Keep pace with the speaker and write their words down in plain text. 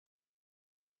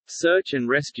Search and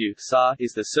rescue (SAR)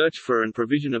 is the search for and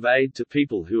provision of aid to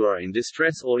people who are in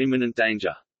distress or imminent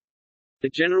danger. The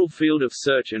general field of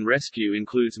search and rescue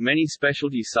includes many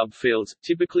specialty subfields,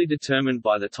 typically determined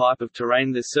by the type of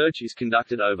terrain the search is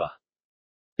conducted over.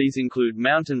 These include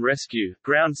mountain rescue,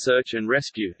 ground search and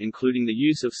rescue, including the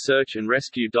use of search and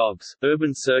rescue dogs,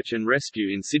 urban search and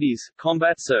rescue in cities,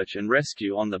 combat search and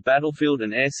rescue on the battlefield,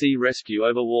 and air-sea rescue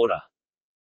over water.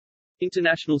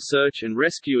 International Search and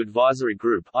Rescue Advisory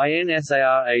Group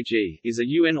 (INSARAG) is a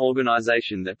UN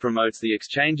organization that promotes the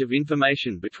exchange of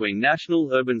information between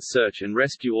national urban search and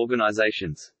rescue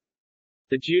organizations.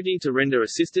 The duty to render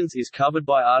assistance is covered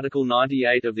by Article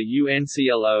 98 of the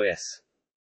UNCLOS.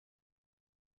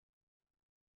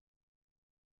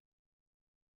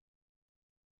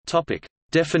 Topic: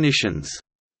 Definitions.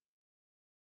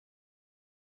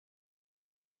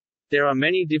 There are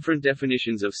many different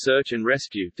definitions of search and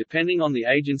rescue, depending on the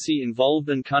agency involved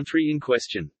and country in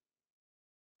question.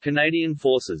 Canadian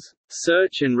Forces.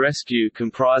 Search and rescue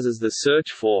comprises the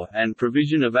search for, and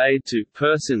provision of aid to,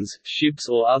 persons, ships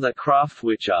or other craft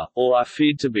which are, or are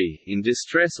feared to be, in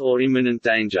distress or imminent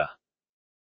danger.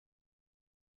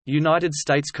 United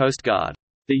States Coast Guard.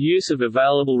 The use of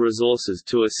available resources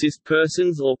to assist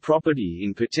persons or property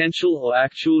in potential or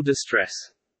actual distress.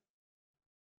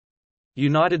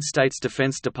 United States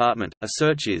Defense Department. A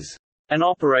search is an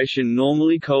operation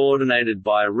normally coordinated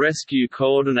by a Rescue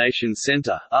Coordination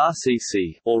Center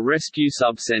 (RCC) or Rescue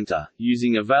Sub-Center,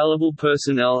 using available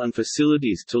personnel and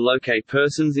facilities to locate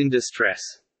persons in distress.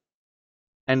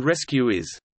 And rescue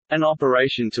is an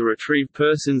operation to retrieve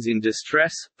persons in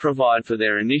distress, provide for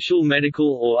their initial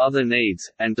medical or other needs,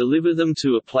 and deliver them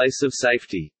to a place of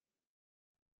safety.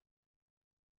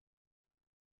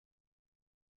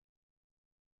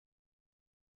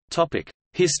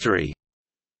 History.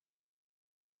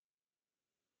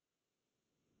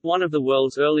 One of the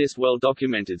world's earliest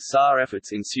well-documented SAR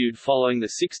efforts ensued following the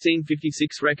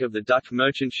 1656 wreck of the Dutch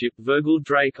merchant ship Virgil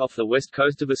Drake off the west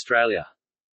coast of Australia.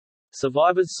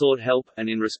 Survivors sought help, and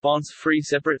in response 3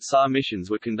 separate SAR missions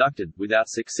were conducted, without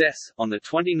success. On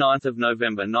 29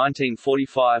 November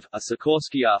 1945, a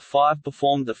Sikorsky R-5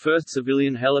 performed the first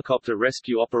civilian helicopter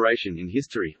rescue operation in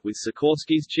history, with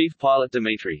Sikorsky's chief pilot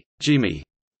Dmitry Jimmy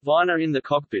Viner in the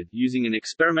cockpit, using an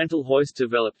experimental hoist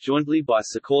developed jointly by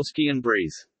Sikorsky and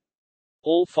Breeze.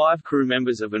 All 5 crew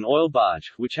members of an oil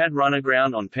barge, which had run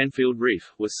aground on Penfield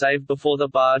Reef, were saved before the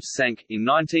barge sank. In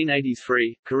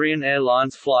 1983, Korean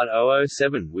Airlines Flight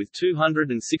 007 with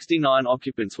 269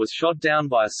 occupants was shot down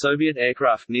by a Soviet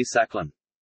aircraft near Sakhalin.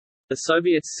 The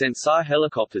Soviets sent SAR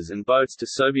helicopters and boats to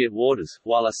Soviet waters,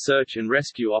 while a search and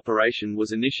rescue operation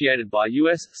was initiated by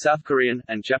US, South Korean,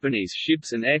 and Japanese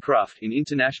ships and aircraft in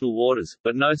international waters,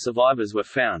 but no survivors were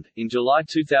found. In July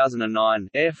 2009,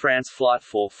 Air France Flight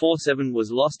 447 was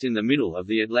lost in the middle of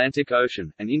the Atlantic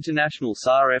Ocean. An international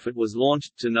SAR effort was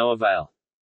launched, to no avail.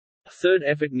 A third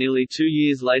effort nearly 2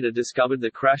 years later discovered the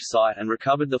crash site and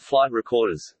recovered the flight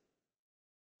recorders.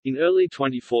 In early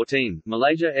 2014,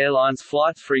 Malaysia Airlines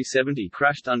Flight 370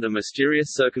 crashed under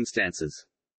mysterious circumstances.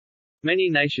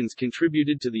 Many nations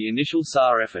contributed to the initial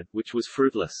SAR effort, which was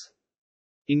fruitless.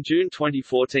 In June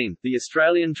 2014, the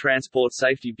Australian Transport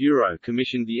Safety Bureau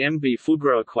commissioned the MB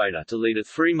Fugro Equator to lead a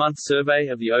 3-month survey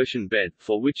of the ocean bed,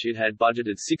 for which it had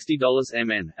budgeted $60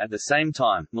 MN. At the same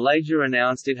time, Malaysia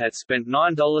announced it had spent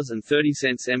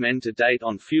 $9.30 MN to date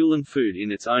on fuel and food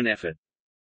in its own effort.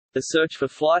 The search for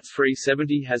Flight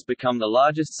 370 has become the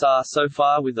largest SAR so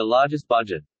far, with the largest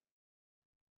budget.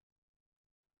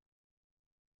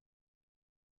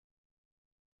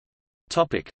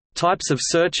 Topic: Types of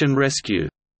search and rescue.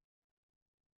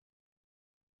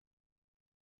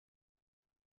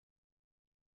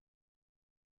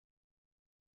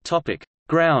 Topic: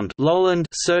 Ground, Lowland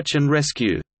search and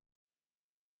rescue.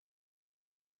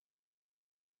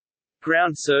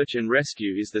 Ground search and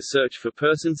rescue is the search for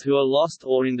persons who are lost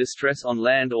or in distress on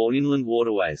land or inland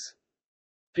waterways.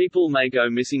 People may go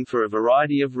missing for a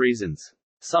variety of reasons.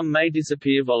 Some may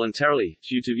disappear voluntarily,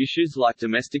 due to issues like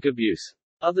domestic abuse.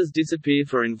 Others disappear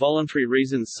for involuntary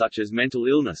reasons such as mental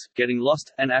illness, getting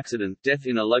lost, an accident, death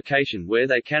in a location where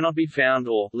they cannot be found,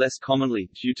 or, less commonly,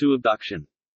 due to abduction.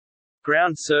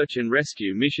 Ground search and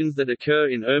rescue missions that occur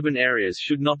in urban areas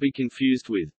should not be confused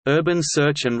with urban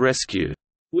search and rescue,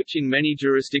 which in many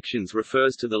jurisdictions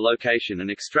refers to the location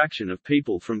and extraction of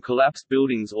people from collapsed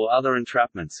buildings or other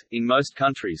entrapments. In most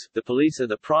countries, the police are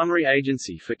the primary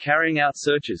agency for carrying out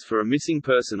searches for a missing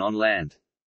person on land.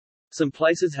 Some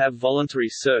places have voluntary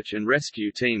search and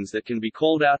rescue teams that can be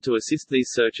called out to assist these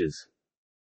searches.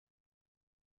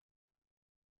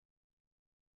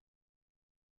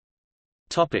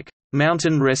 Topic: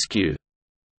 Mountain rescue.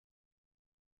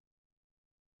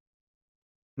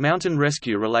 Mountain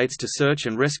rescue relates to search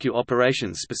and rescue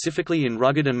operations specifically in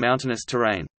rugged and mountainous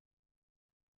terrain.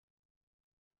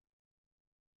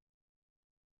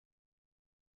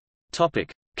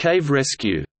 Cave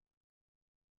rescue.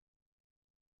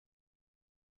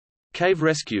 Cave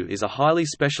rescue is a highly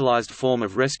specialized form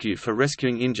of rescue for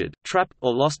rescuing injured, trapped,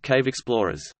 or lost cave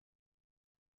explorers.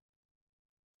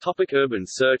 Urban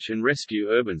search and rescue.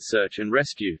 Urban search and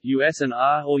rescue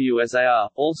 (USNR or USAR),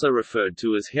 also referred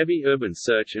to as heavy urban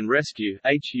search and rescue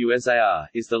 (HUSAR),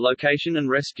 is the location and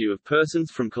rescue of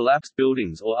persons from collapsed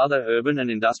buildings or other urban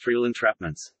and industrial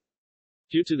entrapments.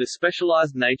 Due to the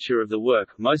specialized nature of the work,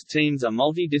 most teams are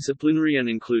multidisciplinary and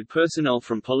include personnel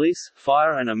from police,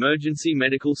 fire and emergency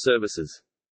medical services.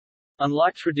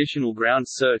 Unlike traditional ground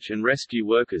search and rescue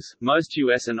workers, most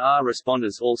USNR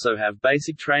responders also have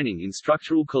basic training in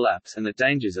structural collapse and the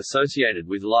dangers associated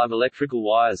with live electrical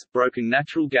wires, broken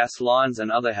natural gas lines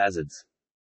and other hazards.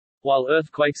 While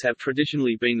earthquakes have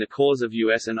traditionally been the cause of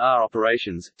USNR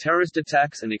operations, terrorist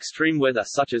attacks and extreme weather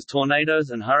such as tornadoes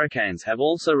and hurricanes have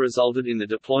also resulted in the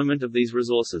deployment of these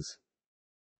resources.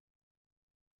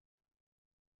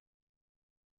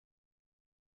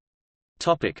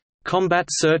 Combat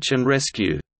search and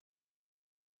rescue.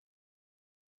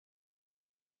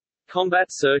 Combat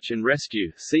search and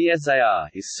rescue (CSAR)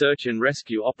 is search and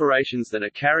rescue operations that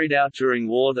are carried out during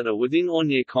war that are within or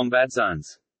near combat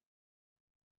zones.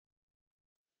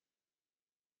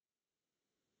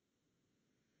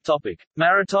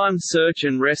 Maritime search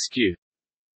and rescue.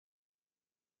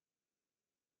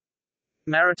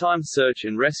 Maritime search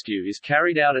and rescue is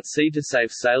carried out at sea to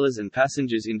save sailors and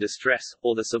passengers in distress,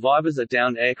 or the survivors of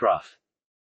downed aircraft.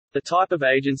 The type of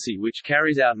agency which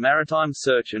carries out maritime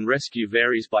search and rescue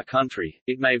varies by country.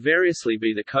 It may variously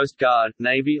be the Coast Guard,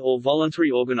 Navy or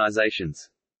voluntary organizations.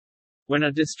 When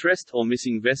a distressed or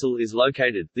missing vessel is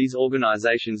located, these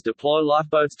organizations deploy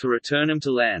lifeboats to return them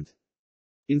to land.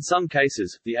 In some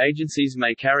cases, the agencies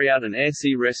may carry out an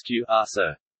air-sea rescue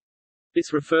 (ASR).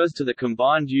 This refers to the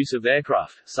combined use of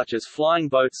aircraft, such as flying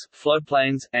boats,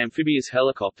 floatplanes, amphibious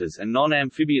helicopters and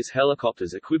non-amphibious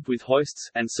helicopters equipped with hoists,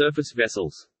 and surface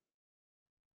vessels.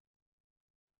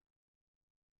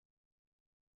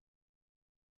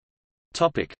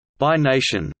 By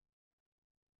nation.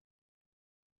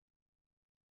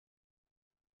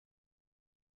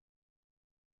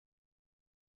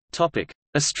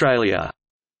 Australia.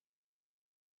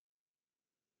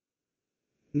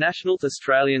 National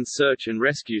Australian Search and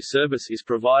Rescue Service is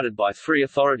provided by three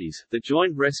authorities, the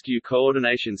Joint Rescue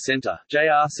Coordination Centre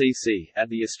 (JRCC) at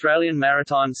the Australian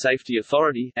Maritime Safety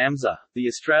Authority (AMSA), the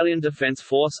Australian Defence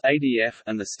Force (ADF),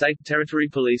 and the State Territory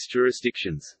Police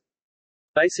jurisdictions.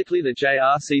 Basically, the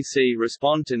JRCC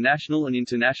respond to national and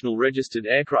international registered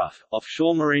aircraft,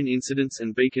 offshore marine incidents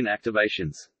and beacon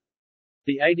activations.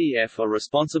 The ADF are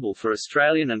responsible for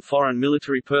Australian and foreign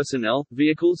military personnel,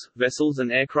 vehicles, vessels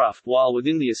and aircraft while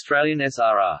within the Australian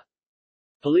SRR.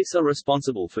 Police are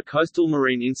responsible for coastal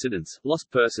marine incidents,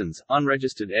 lost persons,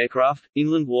 unregistered aircraft,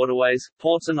 inland waterways,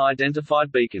 ports and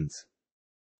identified beacons.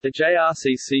 The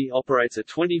JRCC operates a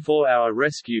 24-hour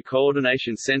Rescue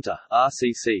Coordination Centre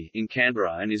 (RCC) in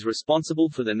Canberra and is responsible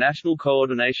for the national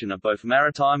coordination of both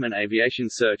maritime and aviation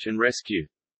search and rescue.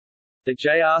 The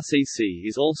JRCC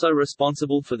is also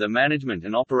responsible for the management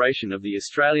and operation of the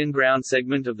Australian ground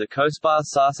segment of the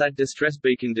Coastbar's SARSAT distress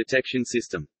beacon detection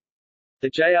system. The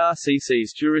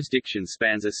JRCC's jurisdiction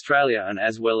spans Australia and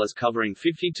as well as covering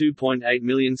 52.8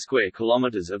 million square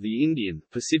kilometres of the Indian,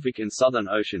 Pacific and Southern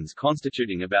Oceans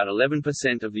constituting about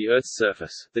 11% of the Earth's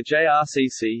surface. The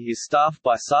JRCC is staffed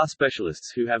by SAR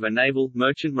specialists who have a naval,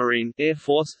 merchant marine, air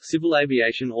force, civil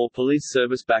aviation or police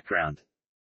service background.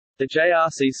 The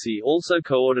JRCC also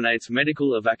coordinates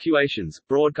medical evacuations,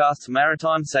 broadcasts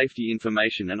maritime safety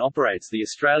information and operates the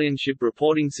Australian Ship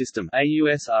Reporting System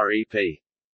 (AUSREP).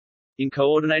 In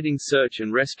coordinating search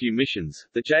and rescue missions,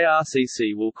 the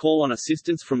JRCC will call on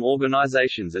assistance from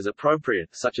organisations as appropriate,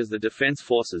 such as the Defence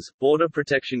Forces, Border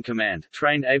Protection Command,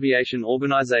 trained aviation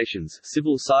organisations,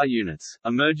 civil SAR units,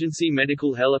 emergency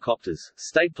medical helicopters,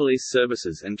 state police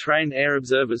services and trained air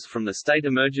observers from the State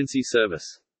Emergency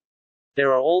Service.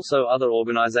 There are also other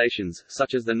organisations,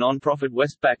 such as the non-profit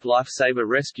Westpac Lifesaver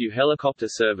Rescue Helicopter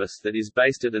Service that is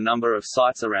based at a number of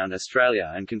sites around Australia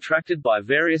and contracted by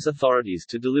various authorities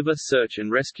to deliver search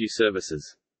and rescue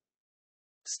services.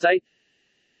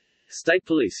 State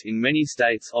police in many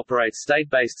states operate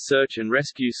state-based search and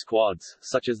rescue squads,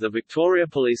 such as the Victoria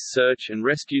Police Search and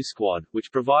Rescue Squad, which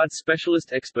provides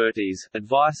specialist expertise,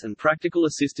 advice and practical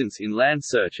assistance in land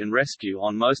search and rescue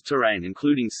on most terrain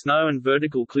including snow and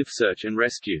vertical cliff search and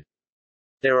rescue.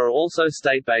 There are also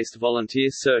state-based volunteer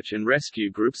search and rescue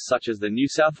groups such as the New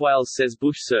South Wales SES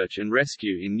Bush Search and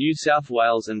Rescue in New South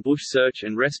Wales and Bush Search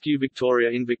and Rescue Victoria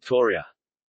in Victoria.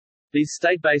 These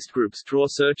state-based groups draw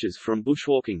searchers from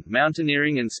bushwalking,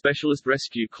 mountaineering and specialist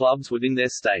rescue clubs within their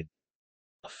state.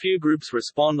 A few groups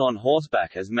respond on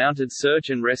horseback as mounted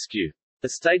search and rescue. The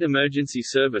State Emergency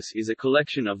Service is a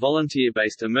collection of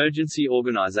volunteer-based emergency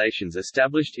organizations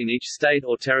established in each state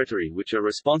or territory which are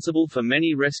responsible for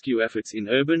many rescue efforts in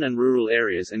urban and rural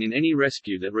areas and in any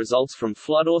rescue that results from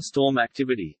flood or storm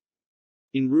activity.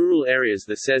 In rural areas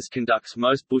the SES conducts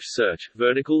most bush search,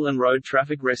 vertical and road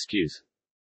traffic rescues.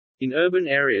 In urban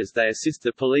areas they assist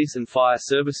the police and fire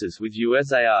services with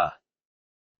USAR.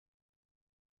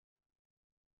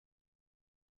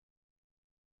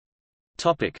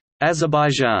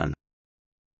 Azerbaijan.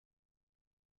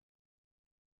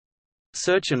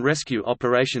 Search and rescue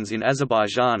operations in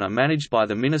Azerbaijan are managed by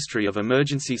the Ministry of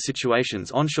Emergency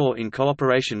Situations onshore in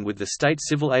cooperation with the State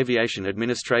Civil Aviation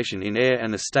Administration in air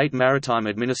and the State Maritime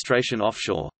Administration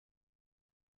offshore.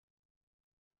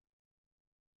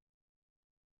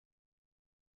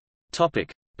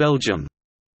 Belgium.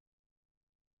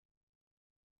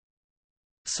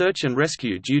 Search and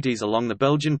rescue duties along the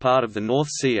Belgian part of the North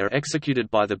Sea are executed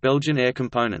by the Belgian Air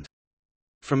Component.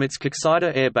 From its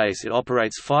Kexida Air Base it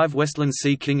operates 5 Westland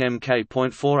Sea King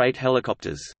Mk.48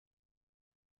 helicopters.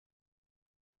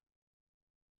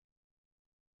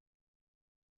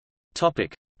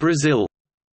 Brazil.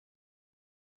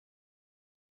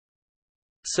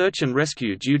 Search and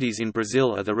rescue duties in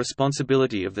Brazil are the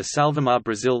responsibility of the Salvamar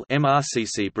Brasil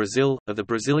 (MRCC Brazil), of the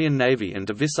Brazilian Navy, and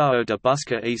Divisão de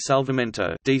Busca e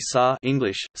Salvamento (DSAR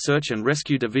English, Search and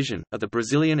Rescue Division), of the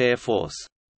Brazilian Air Force.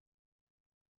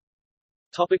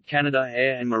 Canada.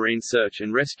 Air and marine search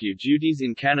and rescue duties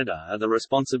in Canada are the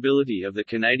responsibility of the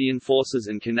Canadian Forces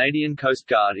and Canadian Coast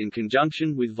Guard in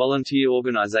conjunction with volunteer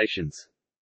organizations.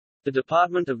 The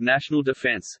Department of National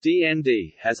Defence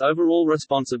 (DND) has overall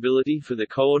responsibility for the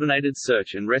coordinated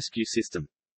search and rescue system.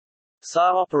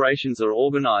 SAR operations are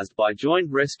organized by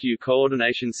Joint Rescue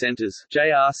Coordination Centres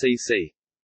 (JRCC).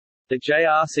 The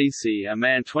JRCC are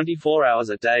manned 24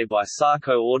 hours a day by SAR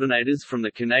coordinators from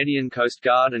the Canadian Coast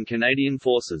Guard and Canadian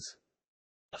Forces.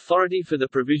 Authority for the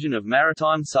provision of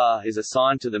maritime SAR is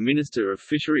assigned to the Minister of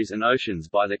Fisheries and Oceans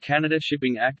by the Canada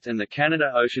Shipping Act and the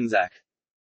Canada Oceans Act.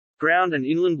 Ground and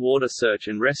Inland Water Search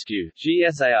and Rescue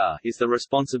 (GSAR) is the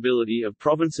responsibility of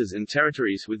provinces and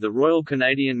territories, with the Royal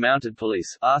Canadian Mounted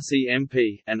Police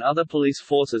 (RCMP) and other police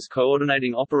forces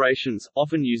coordinating operations,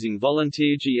 often using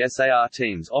volunteer GSAR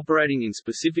teams operating in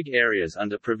specific areas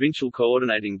under provincial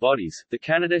coordinating bodies. The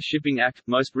Canada Shipping Act,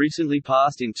 most recently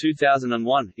passed in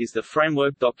 2001, is the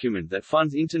framework document that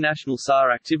funds international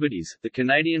SAR activities. The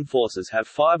Canadian Forces have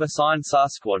 5 assigned SAR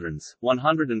squadrons: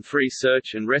 103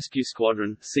 Search and Rescue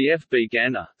Squadron CFB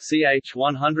Gander,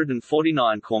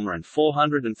 CH-149 Cormorant,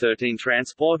 413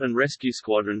 Transport and Rescue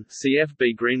Squadron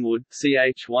CFB Greenwood,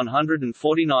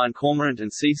 CH-149 Cormorant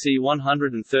and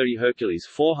CC-130 Hercules,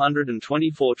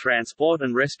 424 Transport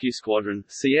and Rescue Squadron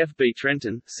CFB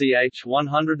Trenton,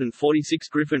 CH-146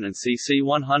 Griffin and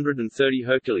CC-130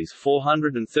 Hercules,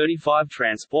 435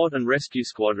 Transport and Rescue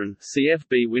Squadron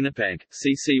CFB Winnipeg,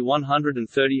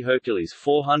 CC-130 Hercules,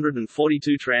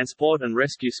 442 Transport and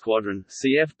Rescue Squadron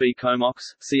CFB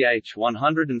Comox,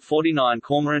 CH-149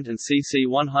 Cormorant and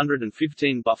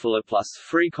CC-115 Buffalo, plus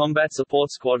 3 Combat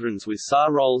Support Squadrons with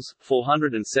SAR roles,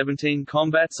 417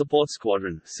 Combat Support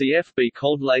Squadron CFB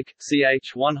Cold Lake,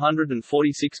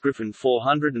 CH-146 Griffin,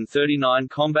 439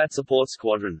 Combat Support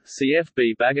Squadron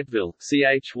CFB Bagotville,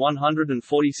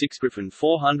 CH-146 Griffin,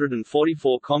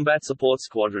 444 Combat Support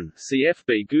Squadron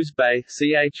CFB Goose Bay,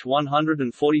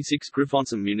 CH-146 Griffon.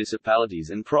 Some municipalities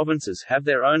and provinces have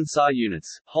their own SAR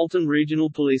units. Halton Regional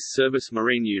Police Service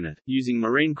Marine Unit, using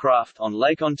marine craft on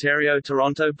Lake Ontario.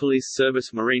 Toronto Police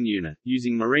Service Marine Unit,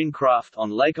 using marine craft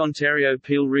on Lake Ontario.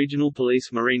 Peel Regional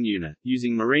Police Marine Unit,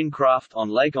 using marine craft on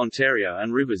Lake Ontario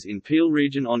and rivers in Peel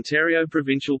Region. Ontario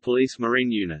Provincial Police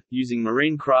Marine Unit, using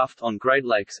marine craft on Great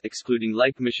Lakes excluding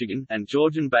Lake Michigan, and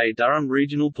Georgian Bay. Durham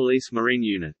Regional Police Marine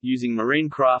Unit, using marine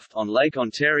craft on Lake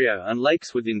Ontario and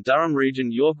lakes within Durham Region.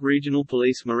 York Regional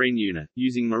Police Marine Unit,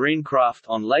 using marine craft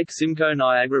on Lake Simcoe.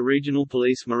 Niagara Regional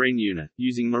Police Marine Unit,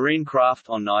 using marine craft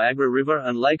on Niagara River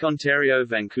and Lake Ontario.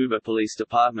 Vancouver Police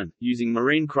Department, using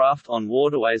marine craft on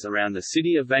waterways around the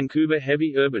City of Vancouver.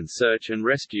 Heavy Urban Search and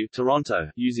Rescue, Toronto,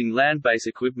 using land-based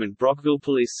equipment. Brockville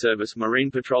Police Service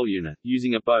Marine Patrol Unit,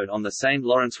 using a boat on the St.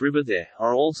 Lawrence River. There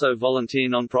are also volunteer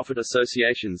non-profit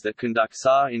associations that conduct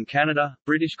SAR in Canada,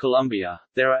 British Columbia.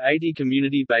 There are 80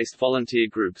 community-based volunteer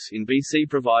groups in BC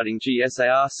providing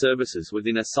GSAR services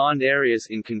within assigned areas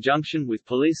in conjunction with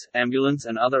police, ambulance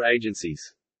and other agencies.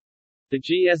 The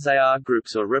GSAR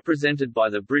groups are represented by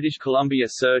the British Columbia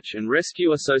Search and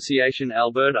Rescue Association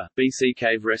Alberta, BC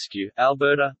Cave Rescue,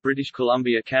 Alberta, British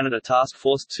Columbia Canada Task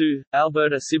Force 2,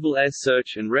 Alberta Civil Air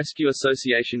Search and Rescue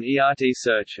Association ERT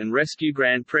Search and Rescue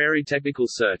Grand Prairie Technical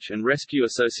Search and Rescue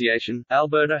Association,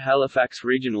 Alberta Halifax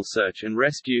Regional Search and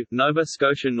Rescue, Nova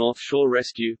Scotia North Shore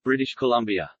Rescue, British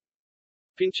Columbia.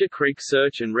 Pincher Creek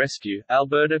Search and Rescue,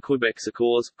 Alberta Quebec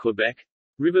Secours, Quebec.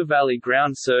 River Valley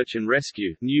Ground Search and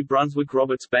Rescue, New Brunswick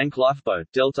Roberts Bank Lifeboat,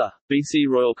 Delta, BC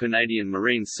Royal Canadian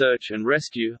Marine Search and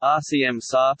Rescue, RCM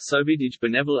SAR, Sauvetage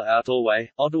Benevola Outdoorway,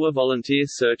 Ottawa Volunteer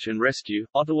Search and Rescue,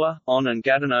 Ottawa, On and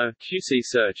Gatineau, QC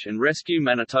Search and Rescue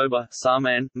Manitoba,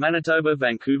 Sarman, Manitoba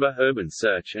Vancouver Urban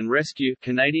Search and Rescue,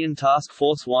 Canadian Task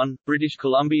Force 1, British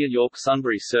Columbia York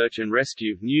Sunbury Search and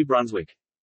Rescue, New Brunswick.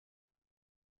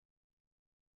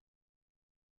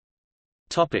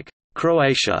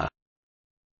 Croatia.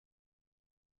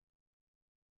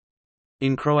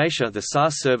 In Croatia, the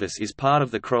SAR service is part of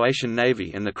the Croatian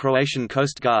Navy and the Croatian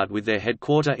Coast Guard with their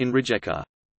headquarters in Rijeka.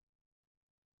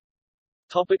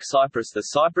 Cyprus. The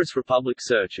Cyprus Republic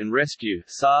Search and Rescue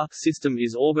 (SAR) system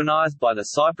is organized by the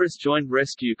Cyprus Joint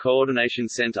Rescue Coordination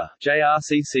Center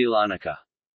 (JRCC Larnaca).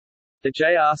 The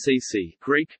JRCC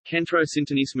Greek, Kentro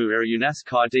Syntonismou Ereunas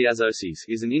Kai Diazosis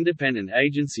is an independent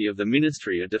agency of the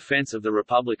Ministry of Defense of the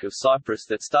Republic of Cyprus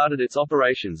that started its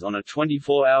operations on a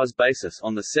 24-hour basis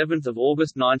on 7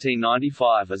 August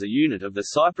 1995 as a unit of the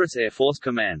Cyprus Air Force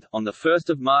Command. On 1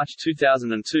 March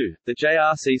 2002, the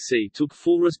JRCC took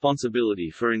full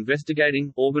responsibility for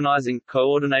investigating, organizing,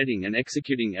 coordinating and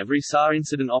executing every SAR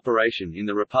incident operation in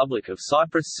the Republic of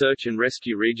Cyprus Search and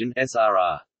Rescue Region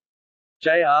 (SRR).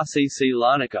 JRCC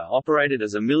Larnaca operated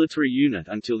as a military unit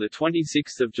until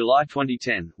 26 July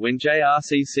 2010, when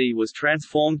JRCC was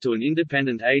transformed to an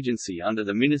independent agency under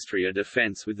the Ministry of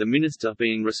Defense, with the Minister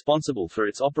being responsible for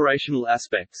its operational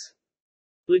aspects.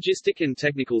 Logistic and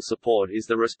technical support is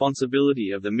the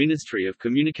responsibility of the Ministry of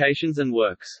Communications and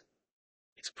Works.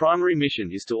 Its primary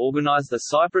mission is to organize the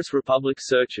Cyprus Republic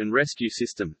Search and Rescue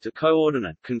System, to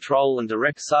coordinate, control and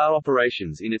direct SAR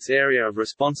operations in its area of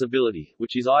responsibility,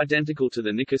 which is identical to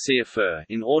the Nicosia FIR,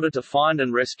 in order to find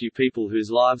and rescue people whose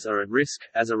lives are at risk,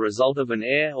 as a result of an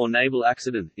air or naval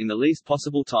accident, in the least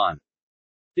possible time.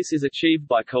 This is achieved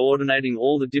by coordinating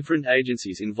all the different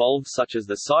agencies involved, such as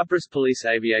the Cyprus Police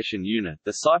Aviation Unit,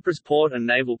 the Cyprus Port and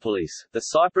Naval Police, the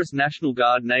Cyprus National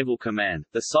Guard Naval Command,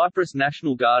 the Cyprus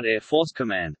National Guard Air Force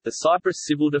Command, the Cyprus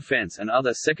Civil Defense and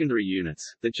other secondary units.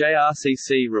 The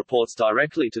JRCC reports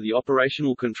directly to the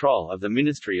operational control of the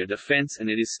Ministry of Defense, and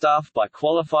it is staffed by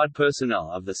qualified personnel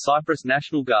of the Cyprus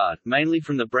National Guard, mainly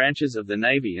from the branches of the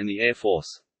Navy and the Air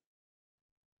Force.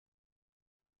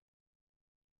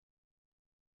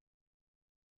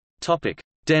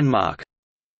 Denmark.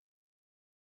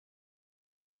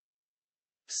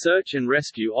 Search and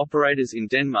rescue operators in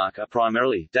Denmark are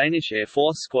primarily Danish Air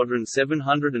Force Squadron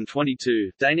 722,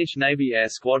 Danish Navy Air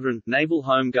Squadron, Naval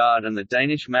Home Guard and the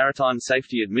Danish Maritime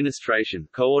Safety Administration,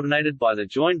 coordinated by the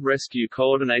Joint Rescue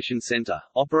Coordination Centre,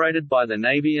 operated by the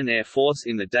Navy and Air Force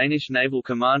in the Danish Naval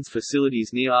Command's facilities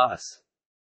near Aarhus.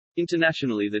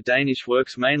 Internationally, the Danish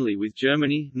works mainly with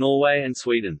Germany, Norway and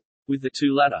Sweden. With the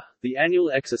two latter, the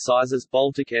annual exercises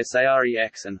Baltic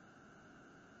SAREX and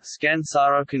Scan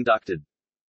SAR are conducted.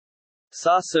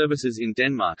 SAR services in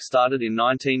Denmark started in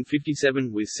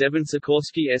 1957 with 7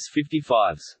 Sikorsky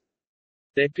S-55s.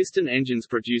 Their piston engines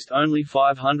produced only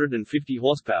 550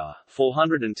 horsepower,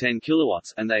 410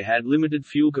 kilowatts, and they had limited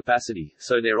fuel capacity,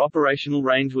 so their operational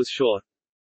range was short.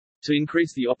 To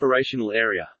increase the operational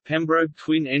area, Pembroke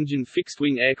twin-engine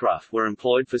fixed-wing aircraft were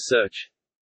employed for search.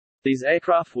 These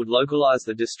aircraft would localize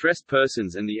the distressed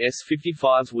persons and the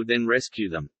S-55s would then rescue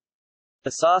them.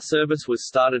 The SAR service was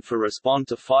started for respond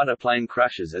to fighter plane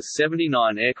crashes as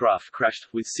 79 aircraft crashed,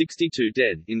 with 62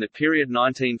 dead, in the period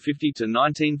 1950 to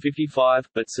 1955,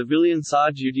 but civilian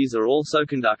SAR duties are also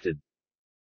conducted.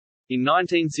 In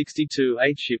 1962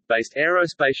 8 ship-based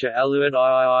Aerospatiale Alouette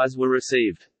IIIs were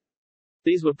received.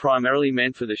 These were primarily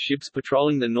meant for the ships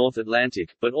patrolling the North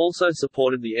Atlantic, but also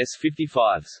supported the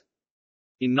S-55s.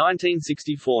 In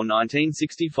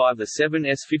 1964–1965 the 7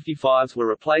 S-55s were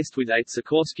replaced with 8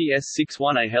 Sikorsky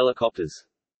S-61A helicopters.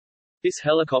 This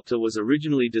helicopter was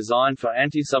originally designed for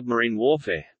anti-submarine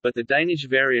warfare, but the Danish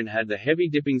variant had the heavy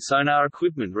dipping sonar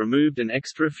equipment removed and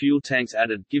extra fuel tanks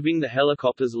added, giving the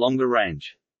helicopters longer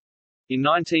range. In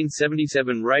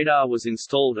 1977 radar was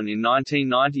installed and in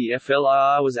 1990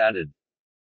 FLIR was added.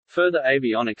 Further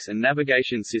avionics and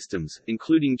navigation systems,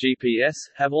 including GPS,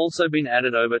 have also been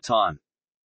added over time.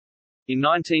 In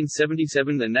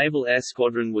 1977 the Naval Air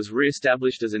Squadron was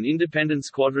re-established as an independent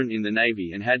squadron in the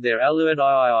Navy and had their Alouette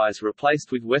IIIs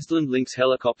replaced with Westland Lynx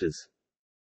helicopters.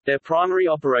 Their primary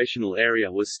operational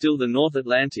area was still the North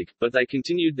Atlantic, but they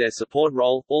continued their support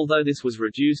role, although this was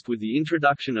reduced with the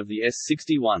introduction of the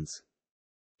S-61s.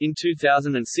 In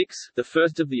 2006, the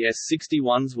first of the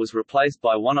S-61s was replaced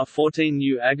by one of 14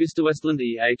 new AgustaWestland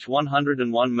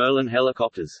EH-101 Merlin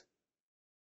helicopters.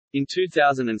 In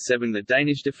 2007 the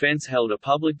Danish Defence held a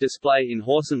public display in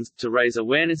Horsens, to raise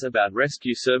awareness about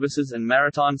rescue services and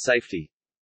maritime safety.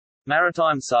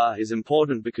 Maritime SAR is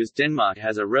important because Denmark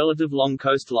has a relative long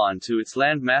coastline to its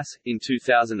land mass. In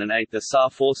 2008 the SAR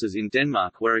forces in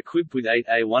Denmark were equipped with 8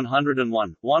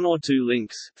 A-101, 1 or 2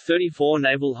 Lynx, 34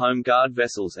 Naval Home Guard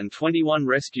vessels and 21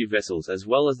 rescue vessels as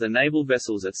well as the naval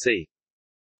vessels at sea.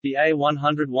 The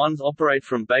A-101s operate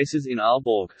from bases in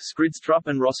Aalborg, Skridstrup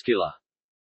and Roskilde.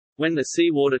 When the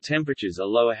seawater temperatures are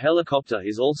low a helicopter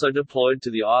is also deployed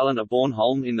to the island of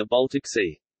Bornholm in the Baltic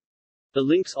Sea. The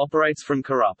Lynx operates from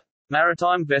Karup.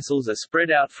 Maritime vessels are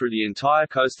spread out through the entire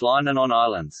coastline and on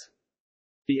islands.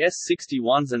 The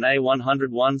S-61s and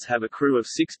A-101s have a crew of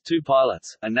 6, 2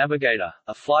 pilots, a navigator,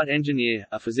 a flight engineer,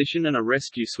 a physician and a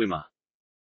rescue swimmer.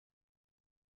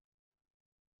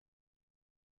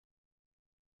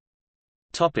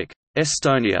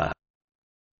 Estonia.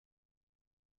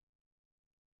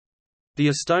 The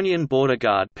Estonian Border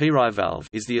Guard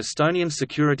is the Estonian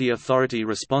security authority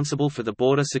responsible for the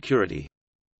border security.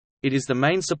 It is the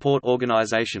main support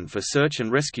organization for search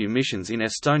and rescue missions in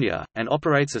Estonia, and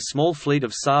operates a small fleet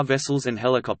of SAR vessels and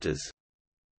helicopters.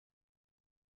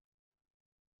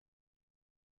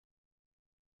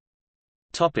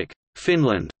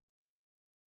 Finland.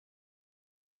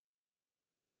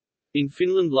 In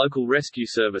Finland local rescue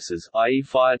services, i.e.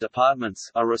 fire departments,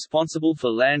 are responsible for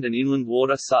land and inland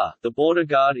water SAR. The Border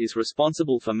Guard is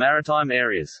responsible for maritime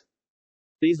areas.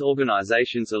 These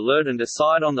organizations alert and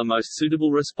decide on the most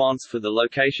suitable response for the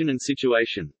location and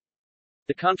situation.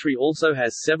 The country also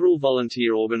has several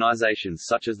volunteer organizations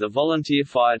such as the Volunteer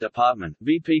Fire Department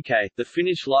 (VPK), the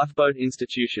Finnish Lifeboat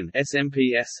Institution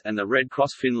 (SMPS), and the Red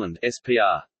Cross Finland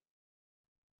 (SPR).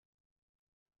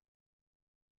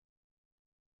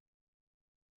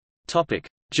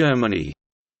 Germany.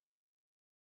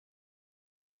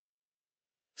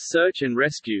 Search and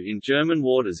rescue in German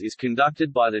waters is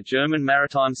conducted by the German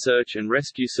Maritime Search and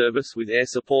Rescue Service with air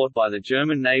support by the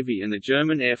German Navy and the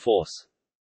German Air Force.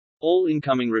 All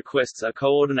incoming requests are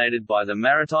coordinated by the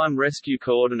Maritime Rescue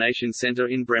Coordination Center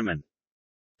in Bremen.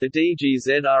 The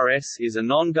DGZRS is a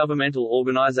non-governmental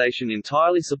organization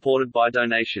entirely supported by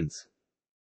donations.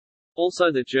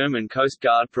 Also the German Coast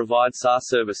Guard provides SAR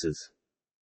services.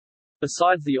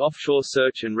 Besides the offshore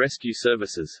search and rescue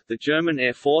services, the German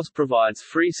Air Force provides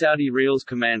free Saudi Reals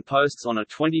command posts on a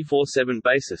 24/7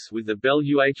 basis with the Bell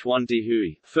UH-1D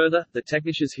Hui. Further, the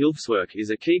Technisches Hilfswerk is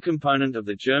a key component of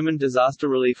the German disaster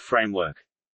relief framework.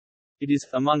 It is,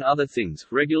 among other things,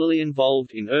 regularly involved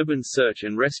in urban search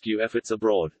and rescue efforts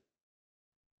abroad.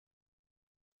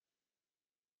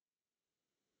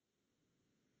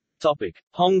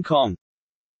 Hong Kong.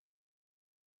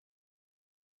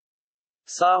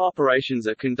 SAR operations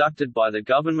are conducted by the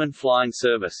Government Flying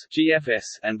Service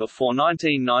 (GFS) and before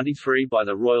 1993 by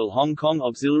the Royal Hong Kong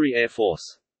Auxiliary Air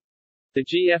Force. The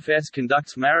GFS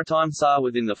conducts maritime SAR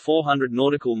within the 400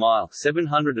 nautical mile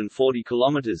 (740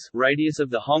 kilometers) radius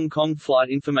of the Hong Kong Flight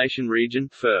Information Region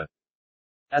 (FIR).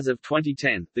 As of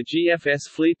 2010, the GFS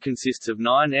fleet consists of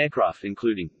 9 aircraft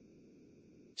including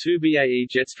 2 BAE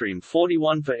Jetstream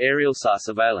 41 for aerial SAR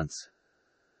surveillance,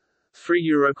 3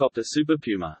 Eurocopter Super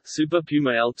Puma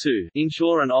L2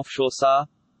 inshore and offshore SAR,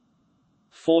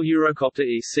 4 Eurocopter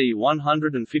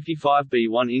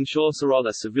EC-155B1 inshore SAR.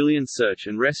 Other civilian search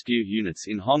and rescue units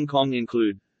in Hong Kong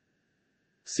include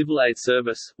Civil Aid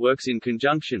Service, works in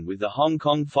conjunction with the Hong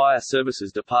Kong Fire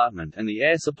Services Department and the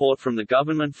air support from the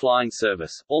Government Flying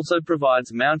Service, also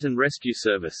provides mountain rescue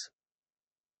service.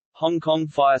 Hong Kong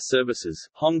Fire Services,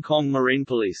 Hong Kong Marine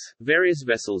Police, various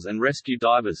vessels and rescue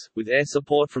divers, with air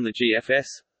support from the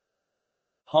GFS.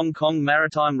 Hong Kong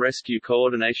Maritime Rescue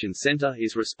Coordination Centre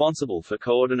is responsible for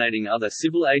coordinating other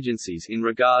civil agencies in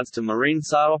regards to marine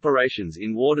SAR operations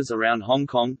in waters around Hong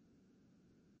Kong.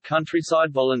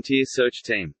 Countryside Volunteer Search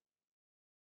Team.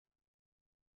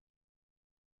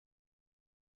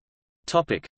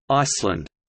 Iceland.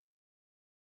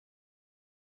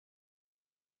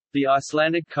 The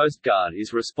Icelandic Coast Guard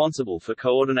is responsible for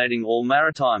coordinating all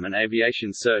maritime and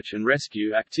aviation search and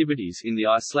rescue activities in the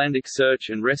Icelandic Search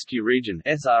and Rescue Region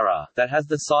 (SRR) that has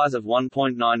the size of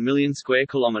 1.9 million square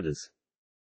kilometers.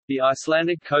 The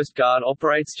Icelandic Coast Guard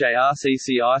operates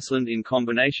JRCC Iceland in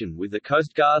combination with the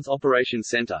Coast Guard's Operations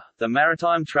Centre, the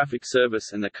Maritime Traffic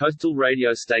Service and the coastal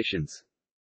radio stations.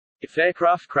 If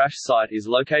aircraft crash site is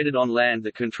located on land,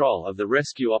 the control of the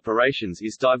rescue operations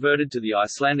is diverted to the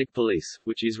Icelandic Police,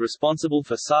 which is responsible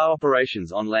for SAR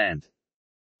operations on land.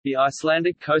 The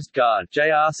Icelandic Coast Guard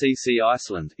JRCC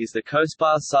Iceland is the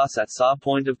Coastguard's SAR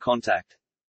point of contact.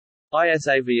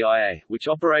 ISAVIA, which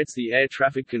operates the air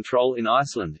traffic control in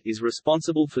Iceland, is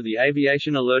responsible for the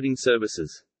aviation alerting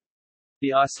services.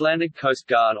 The Icelandic Coast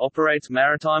Guard operates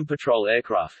maritime patrol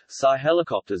aircraft, SAR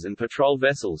helicopters and patrol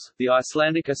vessels. The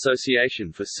Icelandic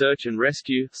Association for Search and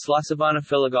Rescue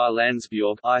Slysavarnafélagi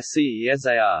Landsbjörg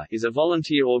 (ICESAR) is a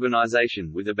volunteer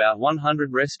organization with about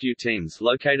 100 rescue teams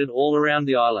located all around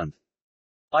the island.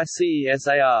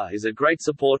 ICESAR is a great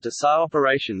support to SAR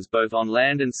operations both on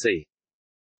land and sea.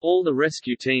 All the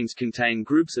rescue teams contain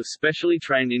groups of specially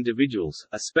trained individuals.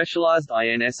 A specialized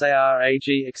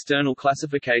INSARAG external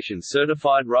classification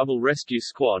certified rubble rescue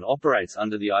squad operates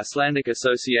under the Icelandic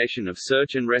Association of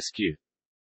Search and Rescue.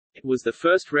 It was the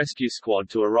first rescue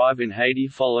squad to arrive in Haiti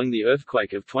following the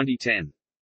earthquake of 2010.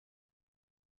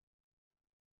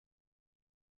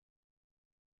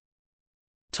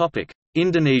 Topic: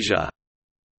 Indonesia.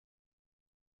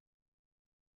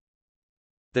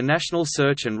 The National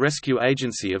Search and Rescue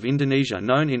Agency of Indonesia,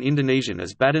 known in Indonesian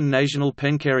as Badan Nasional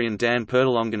Pencarian dan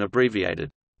Pertolongan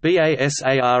abbreviated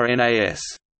BASARNAS,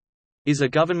 is a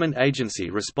government agency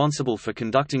responsible for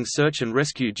conducting search and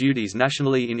rescue duties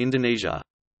nationally in Indonesia.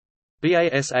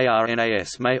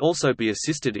 BASARNAS may also be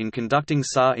assisted in conducting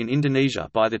SAR in Indonesia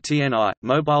by the TNI,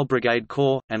 Mobile Brigade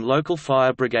Corps, and local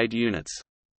fire brigade units.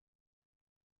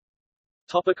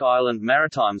 Island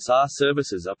maritime SAR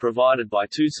services are provided by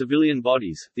two civilian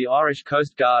bodies, the Irish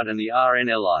Coast Guard and the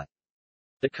RNLI.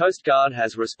 The Coast Guard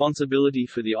has responsibility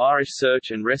for the Irish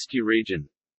Search and Rescue Region.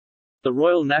 The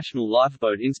Royal National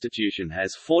Lifeboat Institution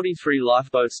has 43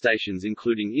 lifeboat stations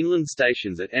including inland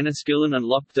stations at Enniskillen and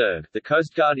Loch Derg, the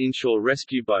Coast Guard inshore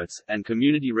rescue boats, and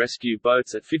community rescue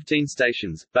boats at 15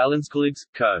 stations, Ballinskilligs,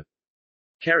 Co.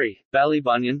 Kerry,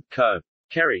 Ballybunion, Co.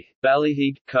 Kerry,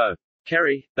 Ballyheig, Co.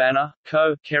 Kerry, Banner,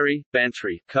 Co. Kerry,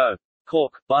 Bantry, Co.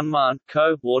 Cork, Bunman,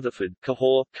 Co. Waterford,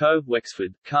 Cahors, Co.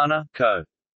 Wexford, Carna, Co.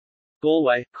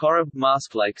 Galway, Corrib,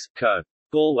 Mask Lakes, Co.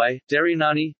 Galway,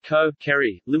 Derrynunny, Co.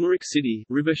 Kerry, Limerick City,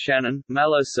 River Shannon,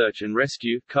 Mallow Search and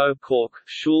Rescue, Co. Cork,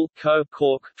 Shule, Co.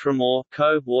 Cork, Tramore,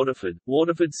 Co. Waterford,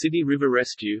 Waterford City River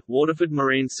Rescue, Waterford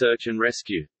Marine Search and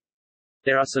Rescue.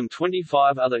 There are some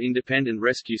 25 other independent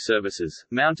rescue services.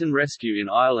 Mountain rescue in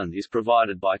Ireland is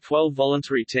provided by 12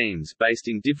 voluntary teams based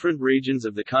in different regions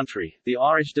of the country. The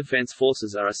Irish Defence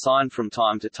Forces are assigned from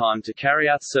time to time to carry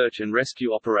out search and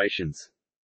rescue operations.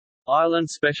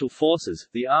 Ireland Special Forces,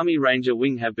 the Army Ranger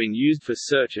Wing, have been used for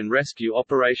search and rescue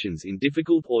operations in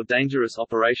difficult or dangerous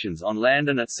operations on land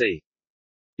and at sea.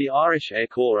 The Irish Air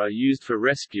Corps are used for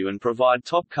rescue and provide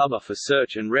top cover for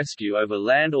search and rescue over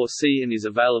land or sea and is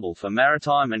available for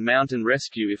maritime and mountain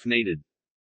rescue if needed.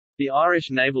 The Irish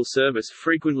Naval Service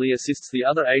frequently assists the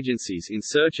other agencies in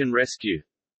search and rescue.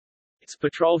 Its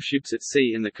patrol ships at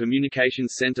sea and the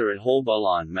communications centre at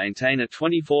Haulbowline maintain a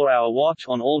 24-hour watch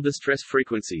on all distress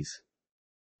frequencies.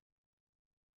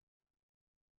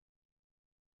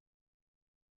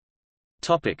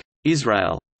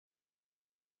 Israel.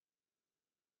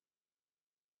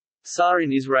 SAR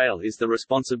in Israel is the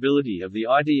responsibility of the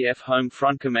IDF Home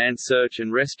Front Command Search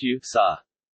and Rescue (SAR).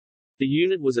 The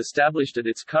unit was established at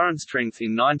its current strength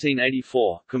in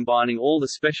 1984, combining all the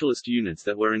specialist units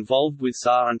that were involved with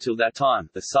SAR until that time.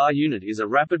 The SAR unit is a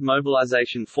rapid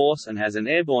mobilization force and has an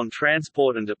airborne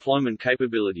transport and deployment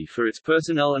capability for its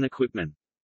personnel and equipment.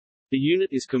 The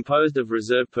unit is composed of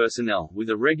reserve personnel, with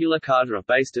a regular cadre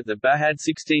based at the Bahad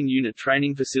 16 unit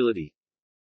training facility.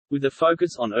 With a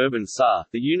focus on urban SAR,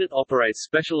 the unit operates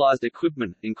specialized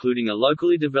equipment, including a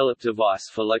locally developed device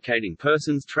for locating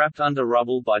persons trapped under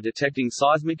rubble by detecting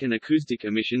seismic and acoustic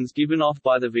emissions given off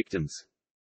by the victims.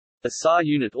 The SAR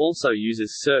unit also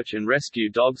uses search and rescue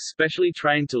dogs specially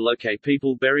trained to locate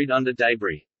people buried under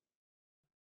debris.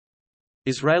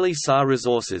 Israeli SAR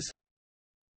resources.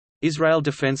 Israel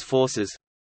Defense Forces,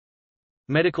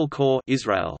 Medical Corps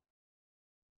Israel,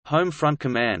 Home Front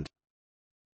Command,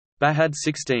 Bahad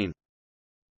 16,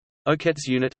 Oketz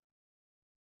Unit,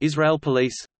 Israel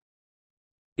Police,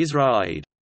 Israel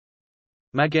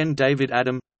Magen David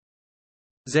Adom,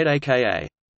 ZAKA.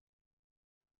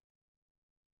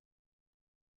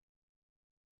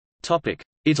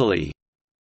 Italy.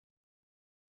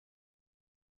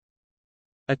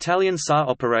 Italian SAR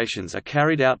operations are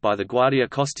carried out by the Guardia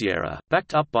Costiera,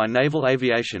 backed up by naval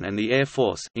aviation and the Air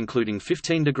Force, including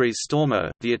 15 Degrees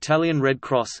Stormo, the Italian Red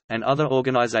Cross, and other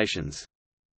organizations.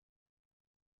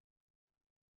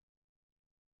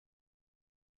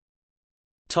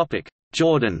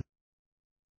 Jordan.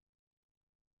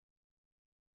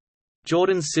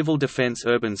 Jordan's Civil Defense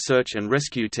Urban Search and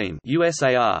Rescue Team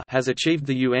 (USAR) has achieved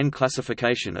the UN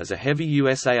classification as a heavy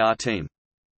USAR team.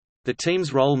 The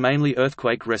team's role mainly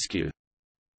earthquake rescue.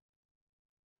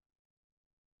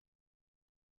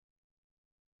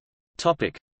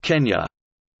 Kenya.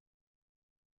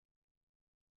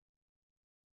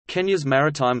 Kenya's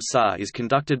Maritime SAR is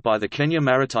conducted by the Kenya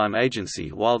Maritime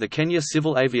Agency, while the Kenya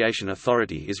Civil Aviation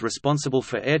Authority is responsible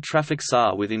for air traffic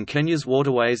SAR within Kenya's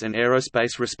waterways and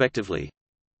aerospace respectively.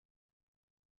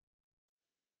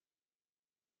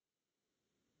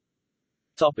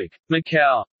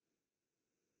 Macau.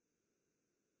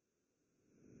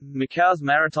 Macau's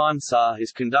Maritime SAR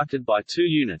is conducted by two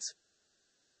units.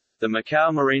 The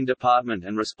Macau Marine Department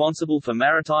and responsible for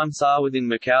maritime SAR within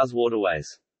Macau's waterways.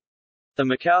 The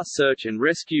Macau Search and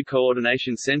Rescue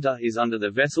Coordination Center is under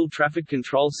the Vessel Traffic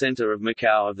Control Center of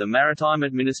Macau of the Maritime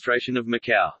Administration of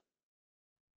Macau.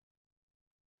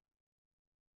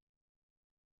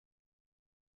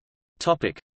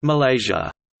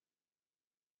 Malaysia.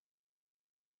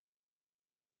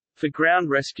 For ground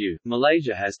rescue,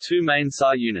 Malaysia has two main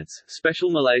SAR units,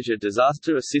 Special Malaysia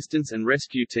Disaster Assistance and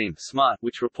Rescue Team (SMART),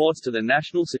 which reports to the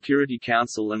National Security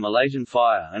Council, and Malaysian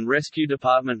Fire and Rescue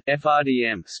Department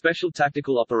 (FRDM), Special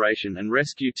Tactical Operation and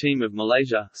Rescue Team of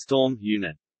Malaysia (STORM)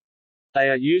 unit. They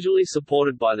are usually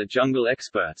supported by the Jungle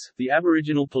Experts, the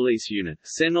Aboriginal Police Unit,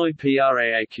 Senoi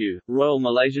Praaq, Royal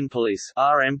Malaysian Police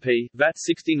 (RMP), VAT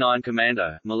 69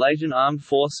 Commando, Malaysian Armed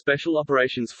Force Special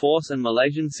Operations Force and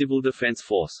Malaysian Civil Defence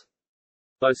Force.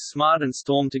 Both SMART and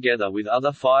STORM together with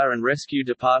other Fire and Rescue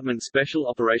Department Special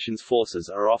Operations Forces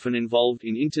are often involved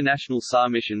in international SAR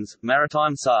missions.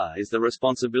 Maritime SAR is the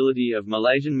responsibility of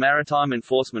Malaysian Maritime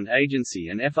Enforcement Agency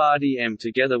and FRDM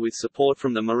together with support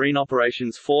from the Marine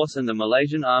Operations Force and the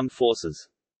Malaysian Armed Forces.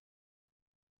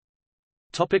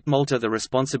 Malta. The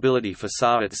responsibility for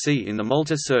SAR at sea in the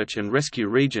Malta Search and Rescue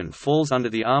Region falls under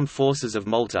the Armed Forces of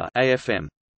Malta (AFM).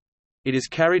 It is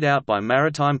carried out by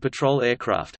maritime patrol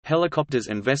aircraft, helicopters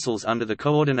and vessels under the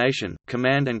coordination,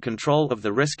 command and control of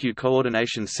the Rescue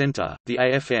Coordination Center. The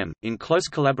AFM, in close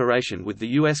collaboration with the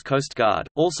U.S. Coast Guard,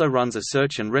 also runs a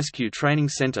search and rescue training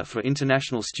center for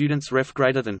international students ref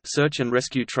search and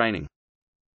rescue training.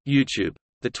 YouTube.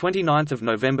 29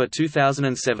 November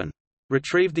 2007.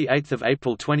 Retrieved 8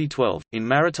 April 2012, in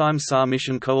Maritime SAR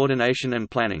Mission Coordination and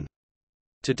Planning.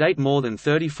 To date, more than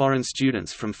 30 foreign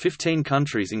students from 15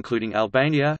 countries including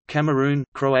Albania, Cameroon,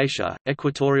 Croatia,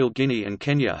 Equatorial Guinea and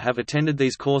Kenya have attended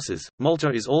these courses. Malta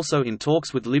is also in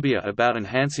talks with Libya about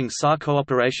enhancing SAR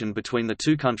cooperation between the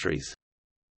two countries.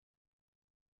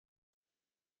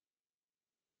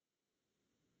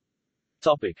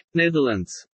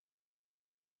 Netherlands.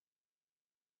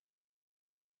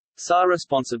 SAR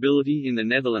responsibility in the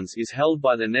Netherlands is held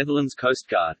by the Netherlands Coast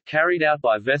Guard, carried out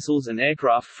by vessels and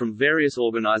aircraft from various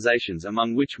organizations,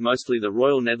 among which mostly the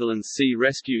Royal Netherlands Sea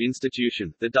Rescue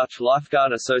Institution, the Dutch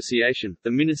Lifeguard Association, the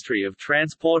Ministry of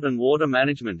Transport and Water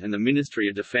Management and the Ministry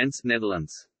of Defence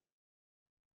Netherlands.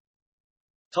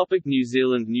 New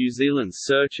Zealand. New Zealand's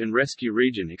search and rescue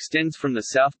region extends from the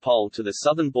South Pole to the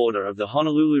southern border of the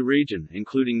Honolulu region,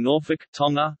 including Norfolk,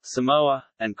 Tonga, Samoa,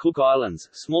 and Cook Islands.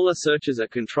 Smaller searches are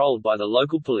controlled by the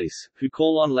local police, who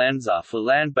call on LANDSAR for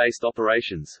land-based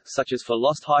operations, such as for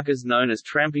lost hikers known as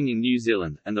tramping in New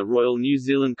Zealand, and the Royal New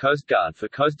Zealand Coast Guard for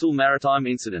coastal maritime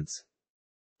incidents.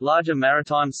 Larger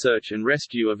maritime search and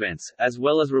rescue events, as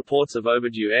well as reports of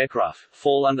overdue aircraft,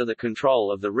 fall under the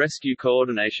control of the Rescue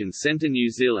Coordination Centre New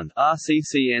Zealand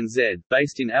 (RCCNZ),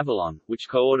 based in Avalon, which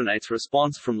coordinates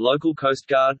response from local Coast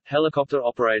Guard, helicopter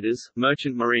operators,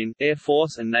 merchant marine, Air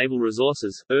Force and naval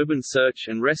resources. Urban search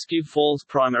and rescue falls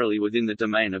primarily within the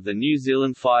domain of the New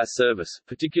Zealand Fire Service,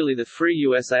 particularly the 3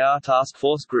 USAR task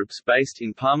force groups based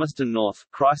in Palmerston North,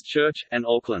 Christchurch, and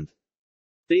Auckland.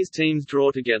 These teams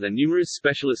draw together numerous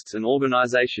specialists and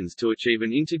organizations to achieve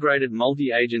an integrated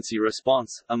multi-agency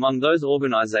response. Among those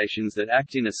organizations that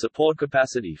act in a support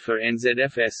capacity for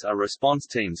NZFS are response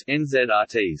teams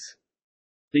 (NZRTs).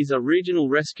 These are regional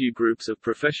rescue groups of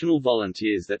professional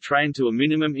volunteers that train to a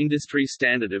minimum industry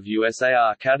standard of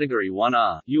USAR Category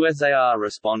 1R, USAR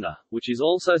Responder, which is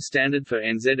also standard for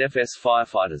NZFS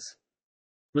firefighters.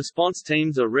 Response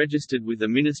teams are registered with the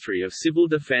Ministry of Civil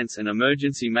Defence and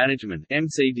Emergency Management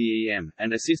 (MCDEM)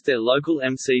 and assist their local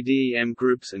MCDEM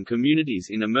groups and communities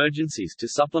in emergencies to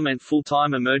supplement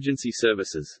full-time emergency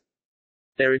services.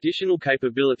 Their additional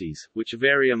capabilities, which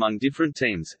vary among different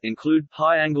teams, include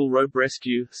high-angle rope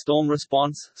rescue, storm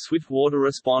response, swift water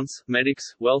response,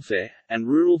 medics, welfare, and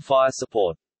rural fire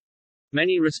support.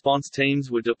 Many response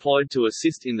teams were deployed to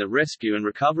assist in the rescue and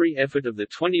recovery effort of the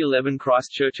 2011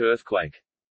 Christchurch earthquake.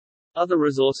 Other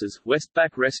resources: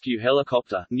 Westpac Rescue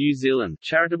Helicopter, New Zealand,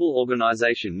 charitable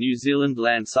organisation New Zealand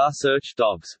Land SAR Search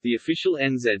Dogs, the official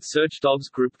NZ Search Dogs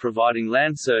group providing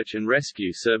land search and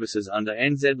rescue services under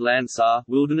NZ Land SAR,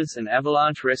 Wilderness and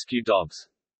Avalanche Rescue Dogs.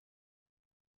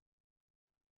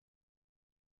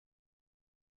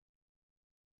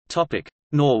 Topic: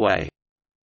 Norway.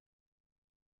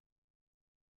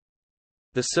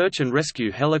 The search and rescue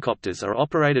helicopters are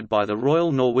operated by the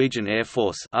Royal Norwegian Air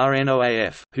Force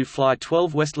 (RNOAF), who fly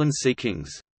 12 Westland Sea Kings.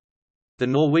 The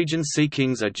Norwegian Sea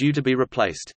Kings are due to be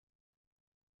replaced.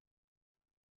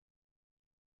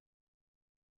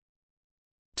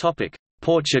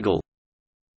 Portugal.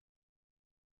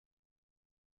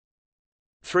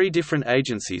 3 different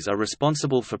agencies are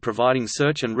responsible for providing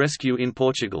search and rescue in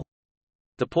Portugal.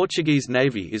 The Portuguese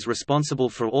Navy is responsible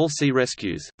for all sea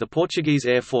rescues, the Portuguese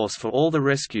Air Force for all the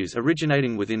rescues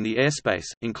originating within the airspace,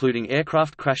 including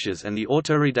aircraft crashes, and the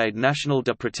Autoridade Nacional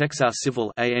de Protecção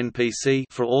Civil (ANPC)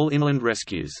 for all inland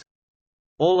rescues.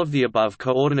 All of the above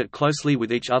coordinate closely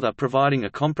with each other, providing a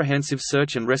comprehensive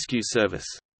search and rescue service.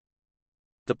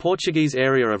 The Portuguese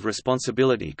area of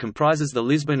responsibility comprises the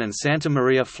Lisbon and Santa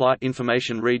Maria Flight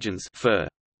Information Regions (FIR).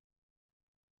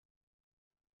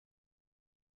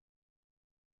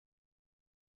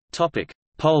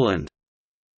 Poland.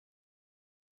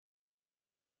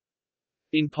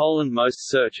 In Poland, most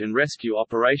search and rescue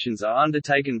operations are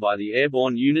undertaken by the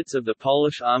airborne units of the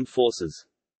Polish Armed Forces.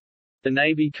 The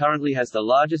Navy currently has the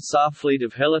largest SAR fleet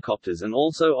of helicopters and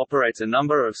also operates a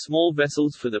number of small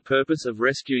vessels for the purpose of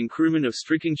rescuing crewmen of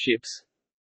stricken ships.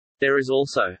 There is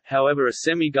also, however, a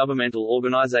semi-governmental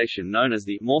organization known as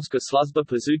the Morska Služba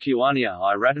Poszukiwania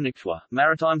I Ratownictwa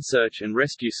Maritime Search and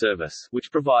Rescue Service,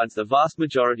 which provides the vast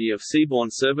majority of seaborne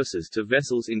services to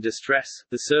vessels in distress.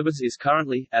 The service is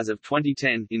currently, as of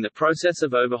 2010, in the process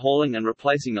of overhauling and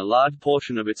replacing a large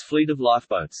portion of its fleet of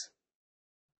lifeboats.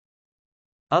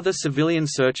 Other civilian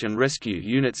search and rescue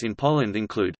units in Poland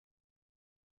include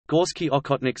Górskie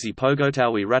Ochotniczy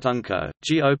Pogotowie Ratunku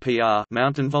 (GOPR)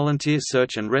 Mountain Volunteer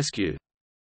Search and Rescue,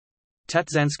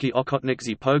 Tatzańskie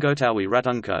Ochotnicze Pogotowie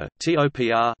Ratunku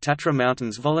 (TOPR) Tatra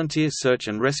Mountains Volunteer Search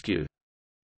and Rescue,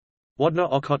 Wodne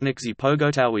Ochotnicze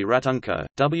Pogotowie Ratunku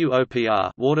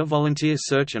 (WOPR) Water Volunteer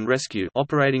Search and Rescue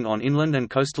operating on inland and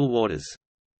coastal waters.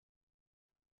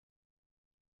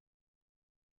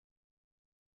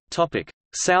 Topic: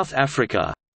 South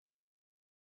Africa.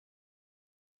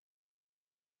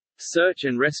 Search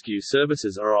and rescue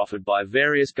services are offered by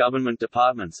various government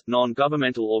departments,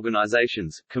 non-governmental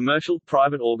organizations, commercial,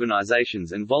 private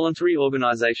organizations and voluntary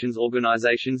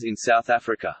organizations in South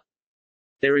Africa.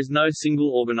 There is no single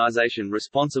organization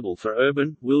responsible for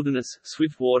urban, wilderness,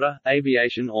 swiftwater,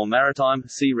 aviation or maritime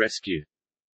sea rescue.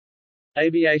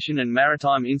 Aviation and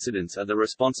maritime incidents are the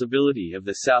responsibility of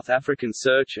the South African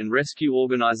Search and Rescue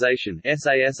Organisation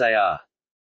 (SASAR).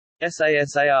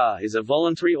 SASAR is a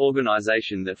voluntary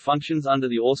organization that functions under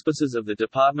the auspices of the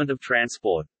Department of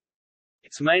Transport.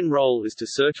 Its main role is to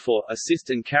search for, assist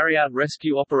and carry out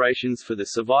rescue operations for the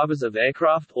survivors of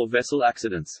aircraft or vessel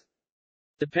accidents.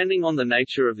 Depending on the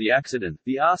nature of the accident,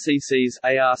 the RCCs,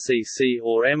 ARCC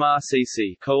or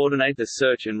MRCC coordinate the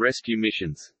search and rescue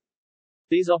missions.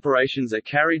 These operations are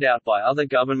carried out by other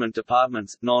government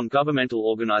departments, non-governmental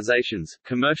organizations,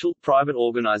 commercial, private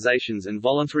organizations and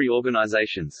voluntary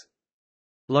organizations.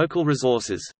 Local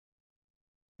resources: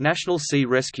 National Sea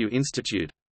Rescue Institute,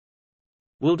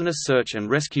 Wilderness Search and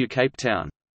Rescue Cape Town,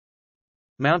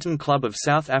 Mountain Club of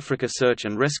South Africa Search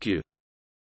and Rescue,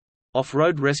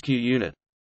 Off-Road Rescue Unit,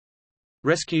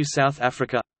 Rescue South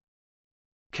Africa,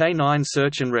 K9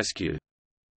 Search and Rescue.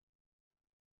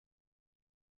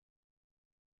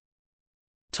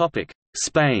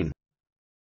 Spain.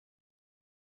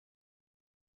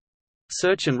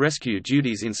 Search and rescue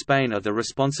duties in Spain are the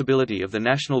responsibility of the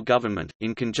national government,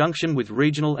 in conjunction with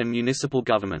regional and municipal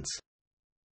governments.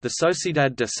 The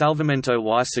Sociedad de Salvamento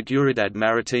y Seguridad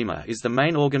Marítima is the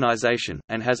main organization,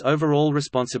 and has overall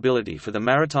responsibility for the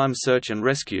maritime search and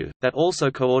rescue, that also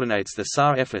coordinates the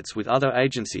SAR efforts with other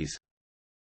agencies.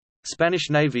 Spanish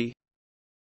Navy,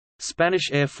 Spanish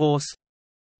Air Force,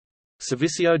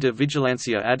 Servicio de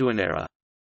Vigilancia Aduanera,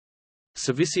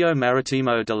 Servicio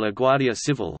Marítimo de la Guardia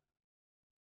Civil,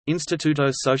 Instituto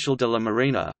Social de la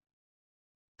Marina,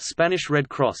 Spanish Red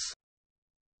Cross.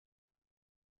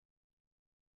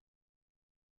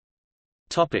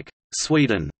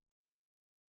 Sweden.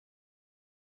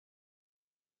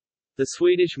 The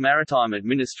Swedish Maritime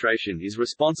Administration is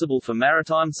responsible for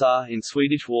maritime SAR in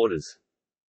Swedish waters.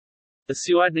 The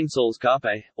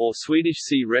Sjöräddningssällskapet, or Swedish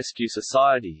Sea Rescue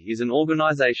Society, is an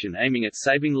organization aiming at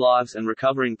saving lives and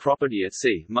recovering property at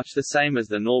sea, much the same as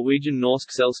the Norwegian Norsk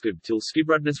Selskab til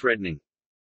Skibredningsredning.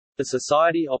 The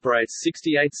society operates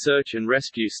 68 search and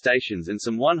rescue stations and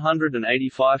some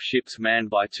 185 ships manned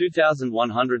by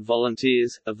 2,100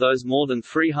 volunteers. Of those, more than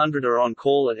 300 are on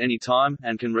call at any time,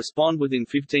 and can respond within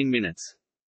 15 minutes.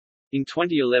 In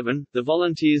 2011, the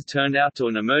volunteers turned out to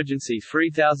an emergency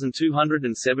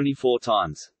 3,274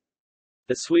 times.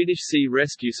 The Swedish Sea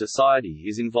Rescue Society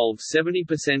is involved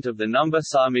 70% of the number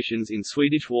SAR missions in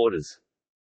Swedish waters.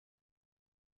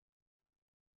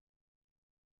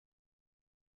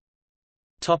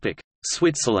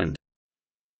 Switzerland.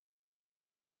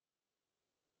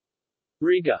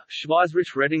 Riga,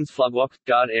 Schweizerich Rettungsflugwacht,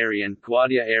 Guard Area and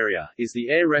Guardia Area, is the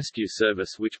air rescue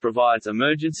service which provides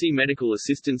emergency medical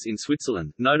assistance in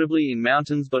Switzerland, notably in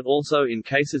mountains but also in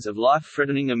cases of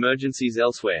life-threatening emergencies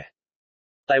elsewhere.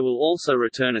 They will also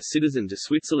return a citizen to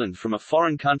Switzerland from a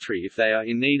foreign country if they are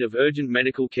in need of urgent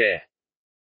medical care.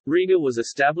 Riga was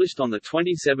established on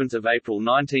 27 April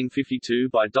 1952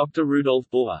 by Dr. Rudolf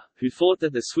Bucher, who thought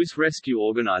that the Swiss rescue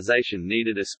organization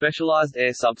needed a specialized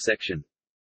air subsection.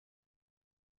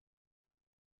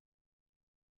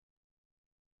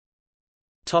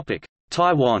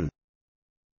 Taiwan.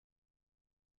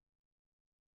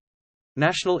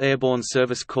 National Airborne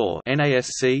Service Corps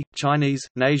 (NASC), Chinese,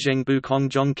 Neizhengbu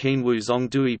Kongjong Qinwu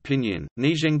Zongdui Pinyin,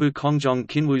 Neizhengbu Kongjong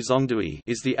Qinwu Zongdui,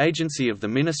 is the agency of the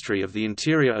Ministry of the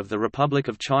Interior of the Republic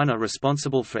of China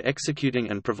responsible for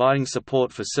executing and providing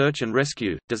support for search and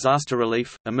rescue, disaster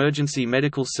relief, emergency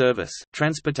medical service,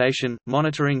 transportation,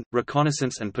 monitoring,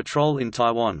 reconnaissance and patrol in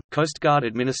Taiwan. Coast Guard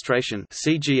Administration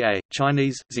 (CGA),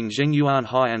 Chinese, Xingzhengyuan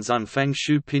Haiyan Fang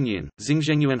Shu Pinyin,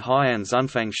 Xingzhengyuan Haiyan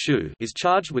Zunfang Shu, is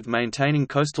charged with maintaining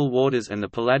coastal waters and the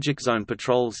pelagic zone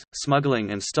patrols,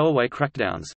 smuggling and stowaway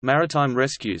crackdowns, maritime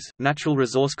rescues, natural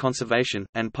resource conservation,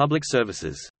 and public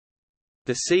services.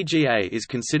 The CGA is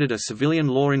considered a civilian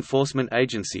law enforcement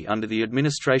agency under the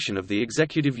administration of the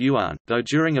Executive Yuan, though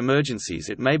during emergencies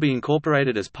it may be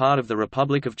incorporated as part of the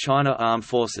Republic of China Armed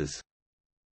Forces.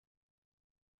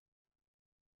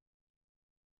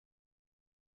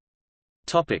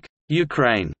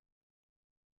 Ukraine.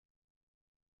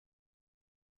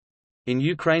 In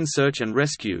Ukraine, search and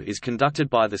rescue is conducted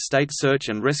by the State Search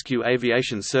and Rescue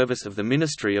Aviation Service of the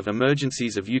Ministry of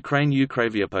Emergencies of Ukraine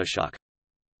Ukravyaposhuk.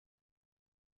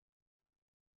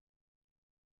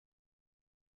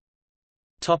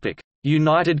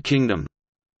 United Kingdom.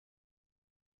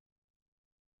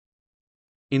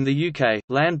 In the UK,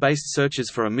 land-based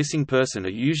searches for a missing person are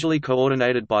usually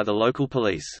coordinated by the local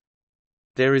police.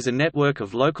 There is a network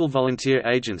of local volunteer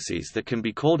agencies that can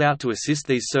be called out to assist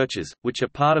these searches, which are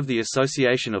part of the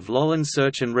Association of Lowland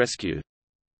Search and Rescue.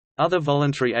 Other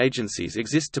voluntary agencies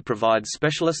exist to provide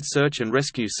specialist search and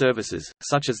rescue services,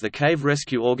 such as the Cave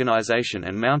Rescue Organisation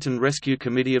and Mountain Rescue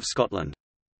Committee of Scotland.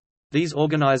 These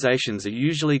organisations are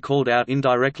usually called out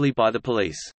indirectly by the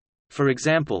police. For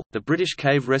example, the British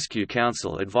Cave Rescue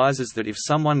Council advises that if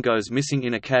someone goes missing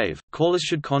in a cave, callers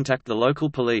should contact the local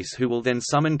police who will then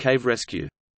summon cave rescue.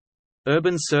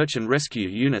 Urban search and rescue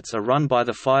units are run by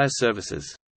the fire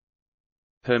services.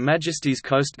 Her Majesty's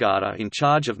Coast Guard are in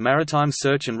charge of maritime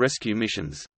search and rescue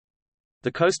missions.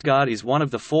 The Coast Guard is one of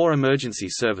the 4 emergency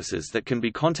services that can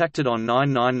be contacted on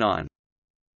 999.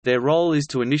 Their role is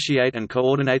to initiate and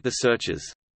coordinate the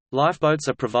searches. Lifeboats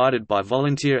are provided by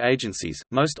volunteer agencies,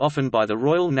 most often by the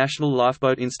Royal National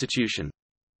Lifeboat Institution.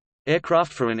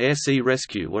 Aircraft for an air-sea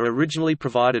rescue were originally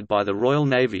provided by the Royal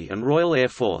Navy and Royal Air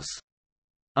Force.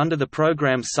 Under the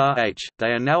programme SAR-H, they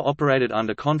are now operated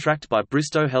under contract by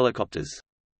Bristow Helicopters.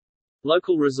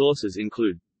 Local resources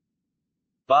include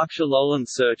Berkshire Lowland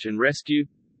Search and Rescue,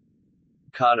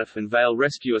 Cardiff and Vale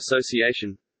Rescue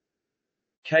Association,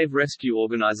 Cave Rescue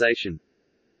Organisation,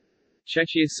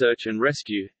 Cheshire Search and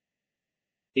Rescue,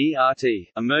 ERT,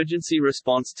 Emergency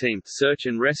Response Team, Search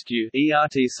and Rescue,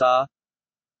 ERT-SAR.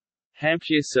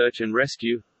 Hampshire Search and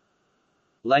Rescue.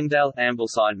 Langdale,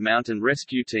 Ambleside Mountain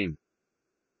Rescue Team.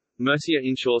 Mercia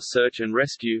Inshore Search and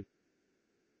Rescue.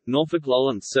 Norfolk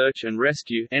Lowland Search and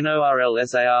Rescue,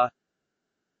 NORLSAR.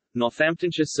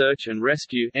 Northamptonshire Search and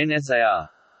Rescue, NSAR.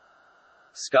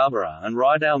 Scarborough and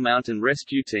Rydale Mountain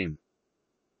Rescue Team.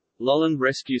 Lowland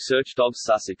Rescue Search Dogs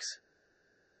Sussex.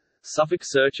 Suffolk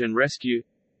Search and Rescue.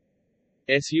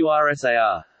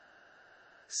 SURSAR.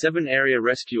 Severn Area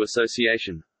Rescue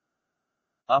Association.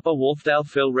 Upper Wharfdale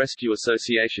Fell Rescue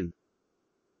Association.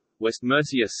 West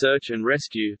Mercia Search and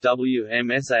Rescue,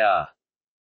 WMSAR.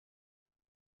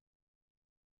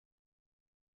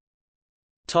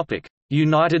 Topic: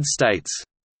 United States.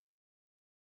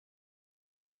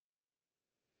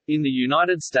 In the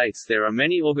United States there are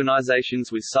many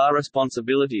organizations with SAR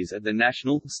responsibilities at the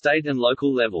national, state and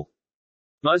local level.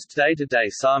 Most day-to-day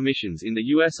SAR missions in the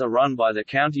U.S. are run by the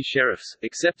county sheriffs,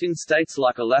 except in states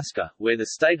like Alaska, where the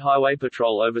State Highway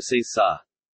Patrol oversees SAR.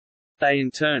 They in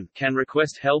turn, can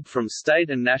request help from state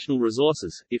and national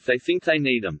resources, if they think they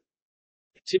need them.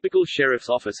 A typical sheriff's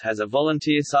office has a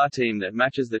volunteer SAR team that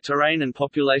matches the terrain and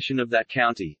population of that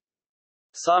county.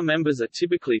 SAR members are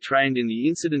typically trained in the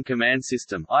Incident Command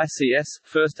System (ICS),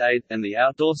 first aid, and the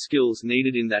outdoor skills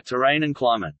needed in that terrain and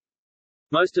climate.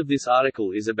 Most of this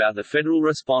article is about the federal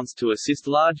response to assist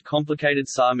large complicated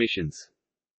SAR missions.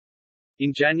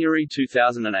 In January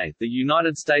 2008, the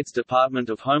United States Department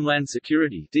of Homeland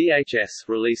Security (DHS)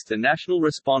 released the National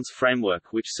Response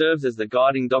Framework, which serves as the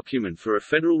guiding document for a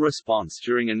federal response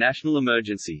during a national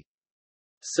emergency.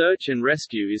 Search and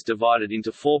rescue is divided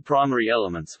into 4 primary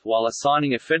elements, while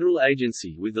assigning a federal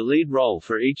agency with the lead role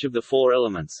for each of the 4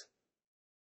 elements.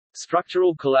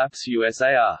 Structural Collapse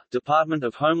USAR, Department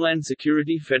of Homeland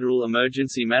Security Federal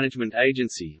Emergency Management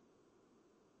Agency.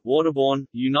 Waterborne,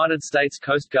 United States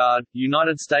Coast Guard,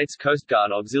 United States Coast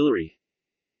Guard Auxiliary.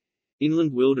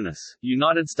 Inland Wilderness,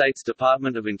 United States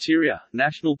Department of Interior,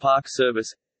 National Park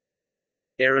Service.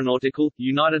 Aeronautical,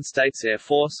 United States Air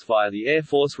Force via the Air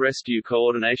Force Rescue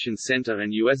Coordination Center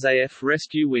and USAF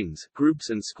Rescue Wings, Groups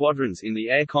and Squadrons in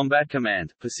the Air Combat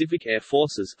Command, Pacific Air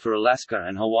Forces, for Alaska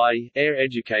and Hawaii, Air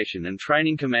Education and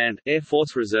Training Command, Air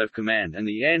Force Reserve Command and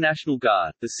the Air National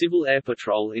Guard, the Civil Air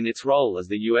Patrol in its role as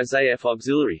the USAF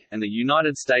Auxiliary, and the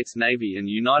United States Navy and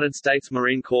United States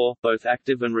Marine Corps, both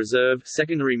active and reserve,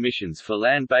 secondary missions for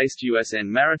land-based USN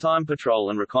Maritime Patrol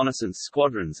and Reconnaissance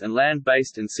Squadrons and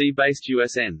land-based and sea-based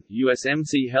USMC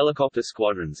helicopter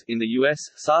squadrons. In the U.S.,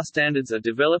 SAR standards are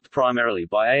developed primarily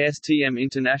by ASTM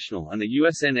International and the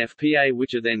USNFPA,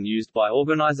 which are then used by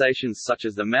organizations such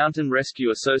as the Mountain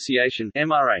Rescue Association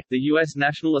 (MRA), the U.S.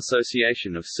 National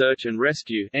Association of Search and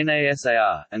Rescue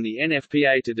 (NASAR), and the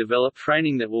NFPA to develop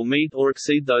training that will meet or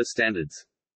exceed those standards.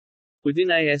 Within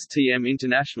ASTM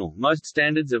International, most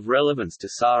standards of relevance to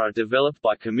SAR are developed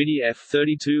by Committee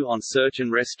F-32 on Search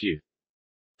and Rescue.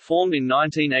 Formed in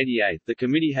 1988, the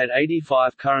committee had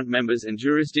 85 current members and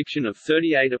jurisdiction of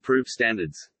 38 approved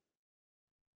standards.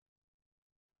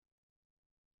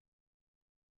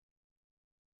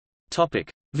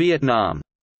 Vietnam.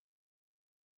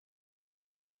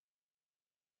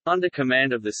 Under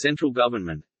command of the central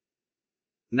government,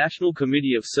 National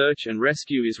Committee of Search and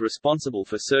Rescue is responsible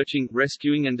for searching,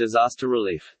 rescuing and disaster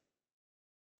relief.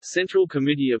 Central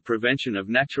Committee of Prevention of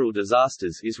Natural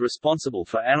Disasters is responsible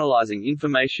for analyzing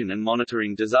information and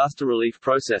monitoring disaster relief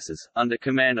processes, under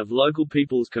command of Local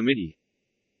People's Committee.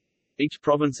 Each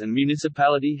province and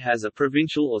municipality has a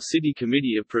provincial or city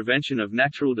committee of prevention of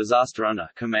natural disaster under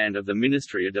command of the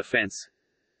Ministry of Defense.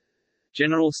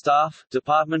 General Staff,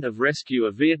 Department of Rescue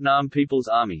of Vietnam People's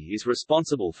Army is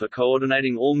responsible for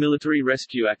coordinating all military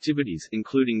rescue activities,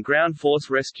 including ground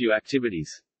force rescue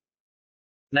activities.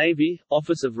 Navy,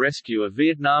 Office of Rescue of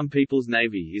Vietnam People's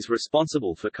Navy is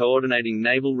responsible for coordinating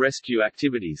naval rescue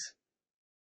activities.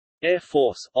 Air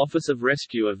Force, Office of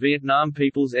Rescue of Vietnam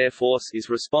People's Air Force is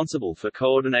responsible for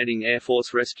coordinating Air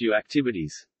Force rescue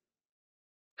activities.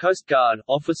 Coast Guard,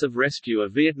 Office of Rescue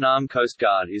of Vietnam Coast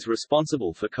Guard is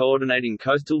responsible for coordinating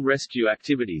coastal rescue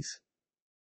activities.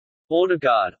 Border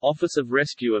Guard, Office of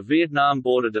Rescue of Vietnam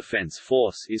Border Defense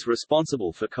Force is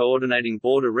responsible for coordinating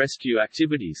border rescue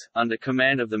activities, under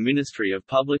command of the Ministry of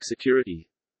Public Security.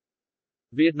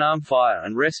 Vietnam Fire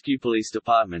and Rescue Police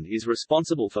Department is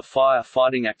responsible for fire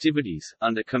fighting activities,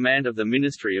 under command of the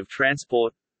Ministry of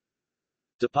Transport.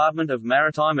 Department of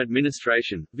Maritime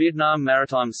Administration, Vietnam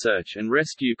Maritime Search and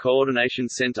Rescue Coordination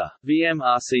Center,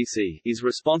 VMRCC, is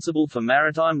responsible for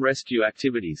maritime rescue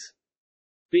activities.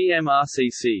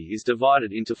 VMRCC is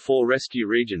divided into 4 rescue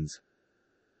regions.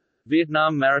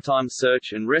 Vietnam Maritime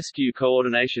Search and Rescue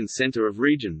Coordination Center of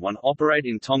Region 1 operate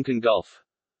in Tonkin Gulf.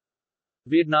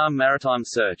 Vietnam Maritime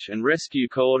Search and Rescue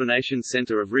Coordination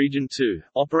Center of Region 2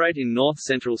 operate in North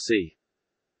Central Sea.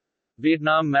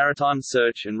 Vietnam Maritime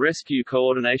Search and Rescue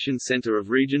Coordination Center of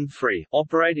Region 3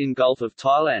 operate in Gulf of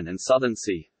Thailand and Southern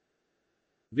Sea.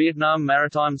 Vietnam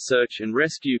Maritime Search and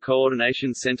Rescue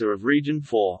Coordination Center of Region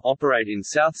 4 operate in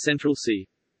South Central Sea.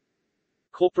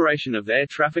 Corporation of Air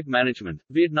Traffic Management,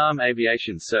 Vietnam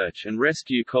Aviation Search and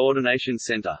Rescue Coordination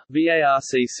Center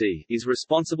 (VARCC) is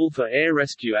responsible for air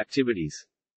rescue activities.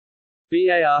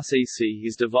 VARCC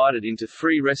is divided into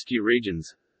 3 rescue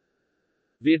regions.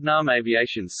 Vietnam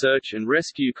Aviation Search and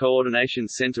Rescue Coordination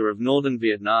Center of Northern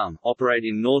Vietnam operate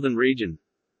in Northern Region.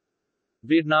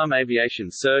 Vietnam Aviation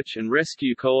Search and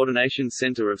Rescue Coordination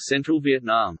Center of Central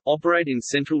Vietnam operate in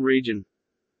Central Region.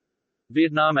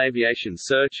 Vietnam Aviation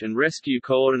Search and Rescue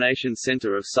Coordination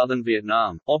Center of Southern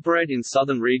Vietnam operate in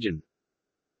Southern Region.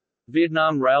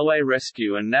 Vietnam Railway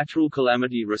Rescue and Natural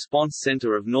Calamity Response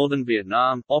Center of Northern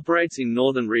Vietnam operates in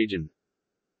Northern Region.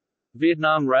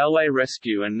 Vietnam Railway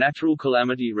Rescue and Natural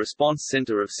Calamity Response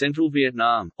Center of Central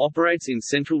Vietnam operates in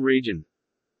Central Region.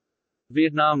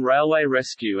 Vietnam Railway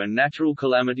Rescue and Natural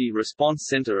Calamity Response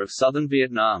Center of Southern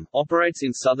Vietnam operates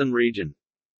in Southern Region.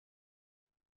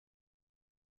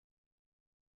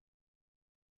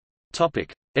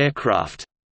 Topic: Aircraft.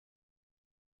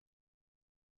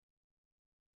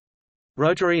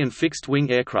 Rotary and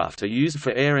fixed-wing aircraft are used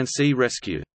for air and sea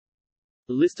rescue.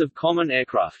 List of common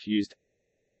aircraft used: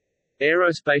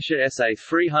 Aerospatia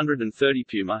SA-330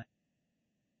 Puma,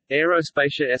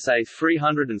 Aerospatia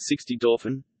SA-360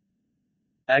 Dolphin,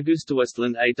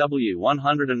 AgustaWestland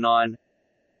AW-109,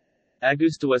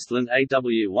 AgustaWestland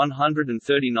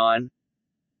AW-139,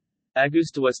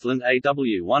 AgustaWestland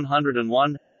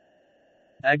AW-101,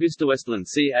 AgustaWestland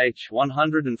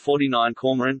CH-149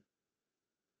 Cormorant,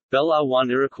 Bell R-1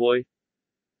 Iroquois,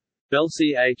 Bell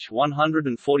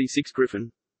CH-146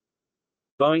 Griffin,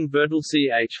 Boeing Bertel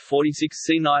CH-46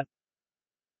 Sea Knight,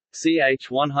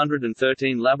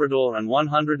 CH-113 Labrador and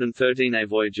 113A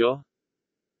Voyager,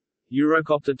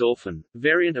 Eurocopter Dolphin,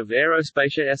 variant of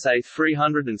Aerospatia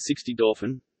SA-360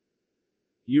 Dolphin,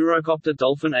 Eurocopter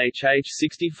Dolphin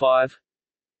HH-65,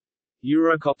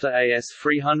 Eurocopter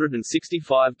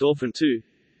AS-365 Dolphin II,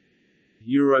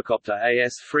 Eurocopter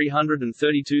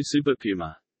AS-332 Super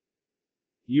Puma,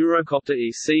 Eurocopter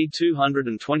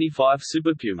EC-225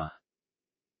 Super Puma,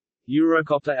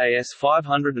 Eurocopter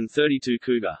AS-532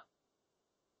 Cougar,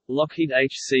 Lockheed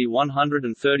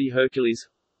HC-130 Hercules,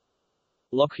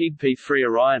 Lockheed P-3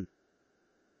 Orion,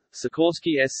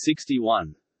 Sikorsky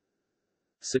S-61,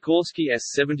 Sikorsky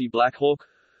S-70 Blackhawk,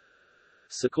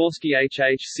 Sikorsky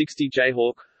HH-60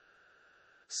 Jayhawk,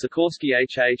 Sikorsky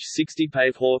HH-60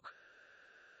 Pavehawk,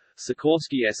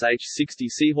 Sikorsky SH-60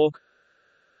 Seahawk,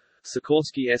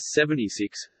 Sikorsky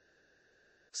S-76,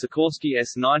 Sikorsky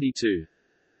S-92,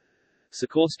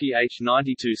 Sikorsky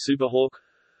H-92 Superhawk,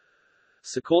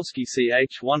 Sikorsky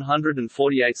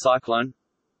CH-148 Cyclone,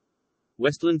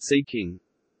 Westland Sea King,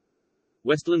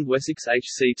 Westland Wessex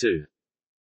HC-2.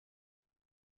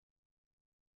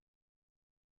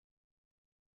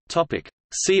 Topic: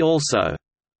 See also: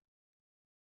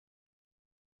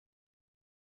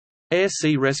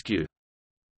 Air-sea rescue,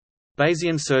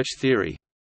 Bayesian search theory,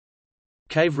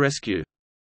 cave rescue,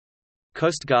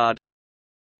 Coast Guard,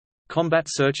 combat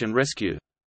search and rescue,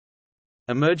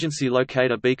 emergency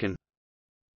locator beacon,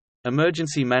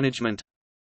 emergency management,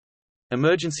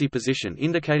 emergency position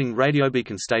indicating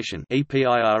radiobeacon station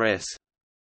 (EPIRS),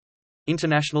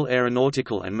 International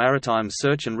Aeronautical and Maritime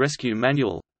Search and Rescue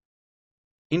Manual,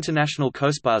 International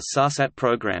Coastguard's SARSAT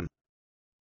program,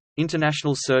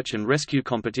 International Search and Rescue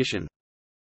Competition,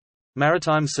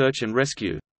 Maritime Search and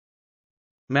Rescue,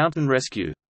 Mountain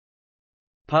Rescue,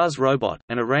 PARS robot,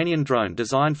 an Iranian drone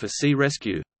designed for sea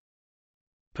rescue,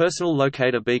 Personal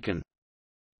Locator Beacon,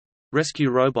 Rescue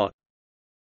Robot,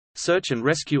 Search and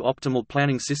Rescue Optimal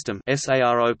Planning System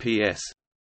 (SAROPS),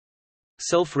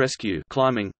 Self-rescue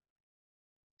climbing,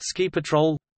 Ski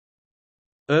Patrol,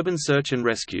 Urban Search and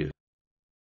Rescue.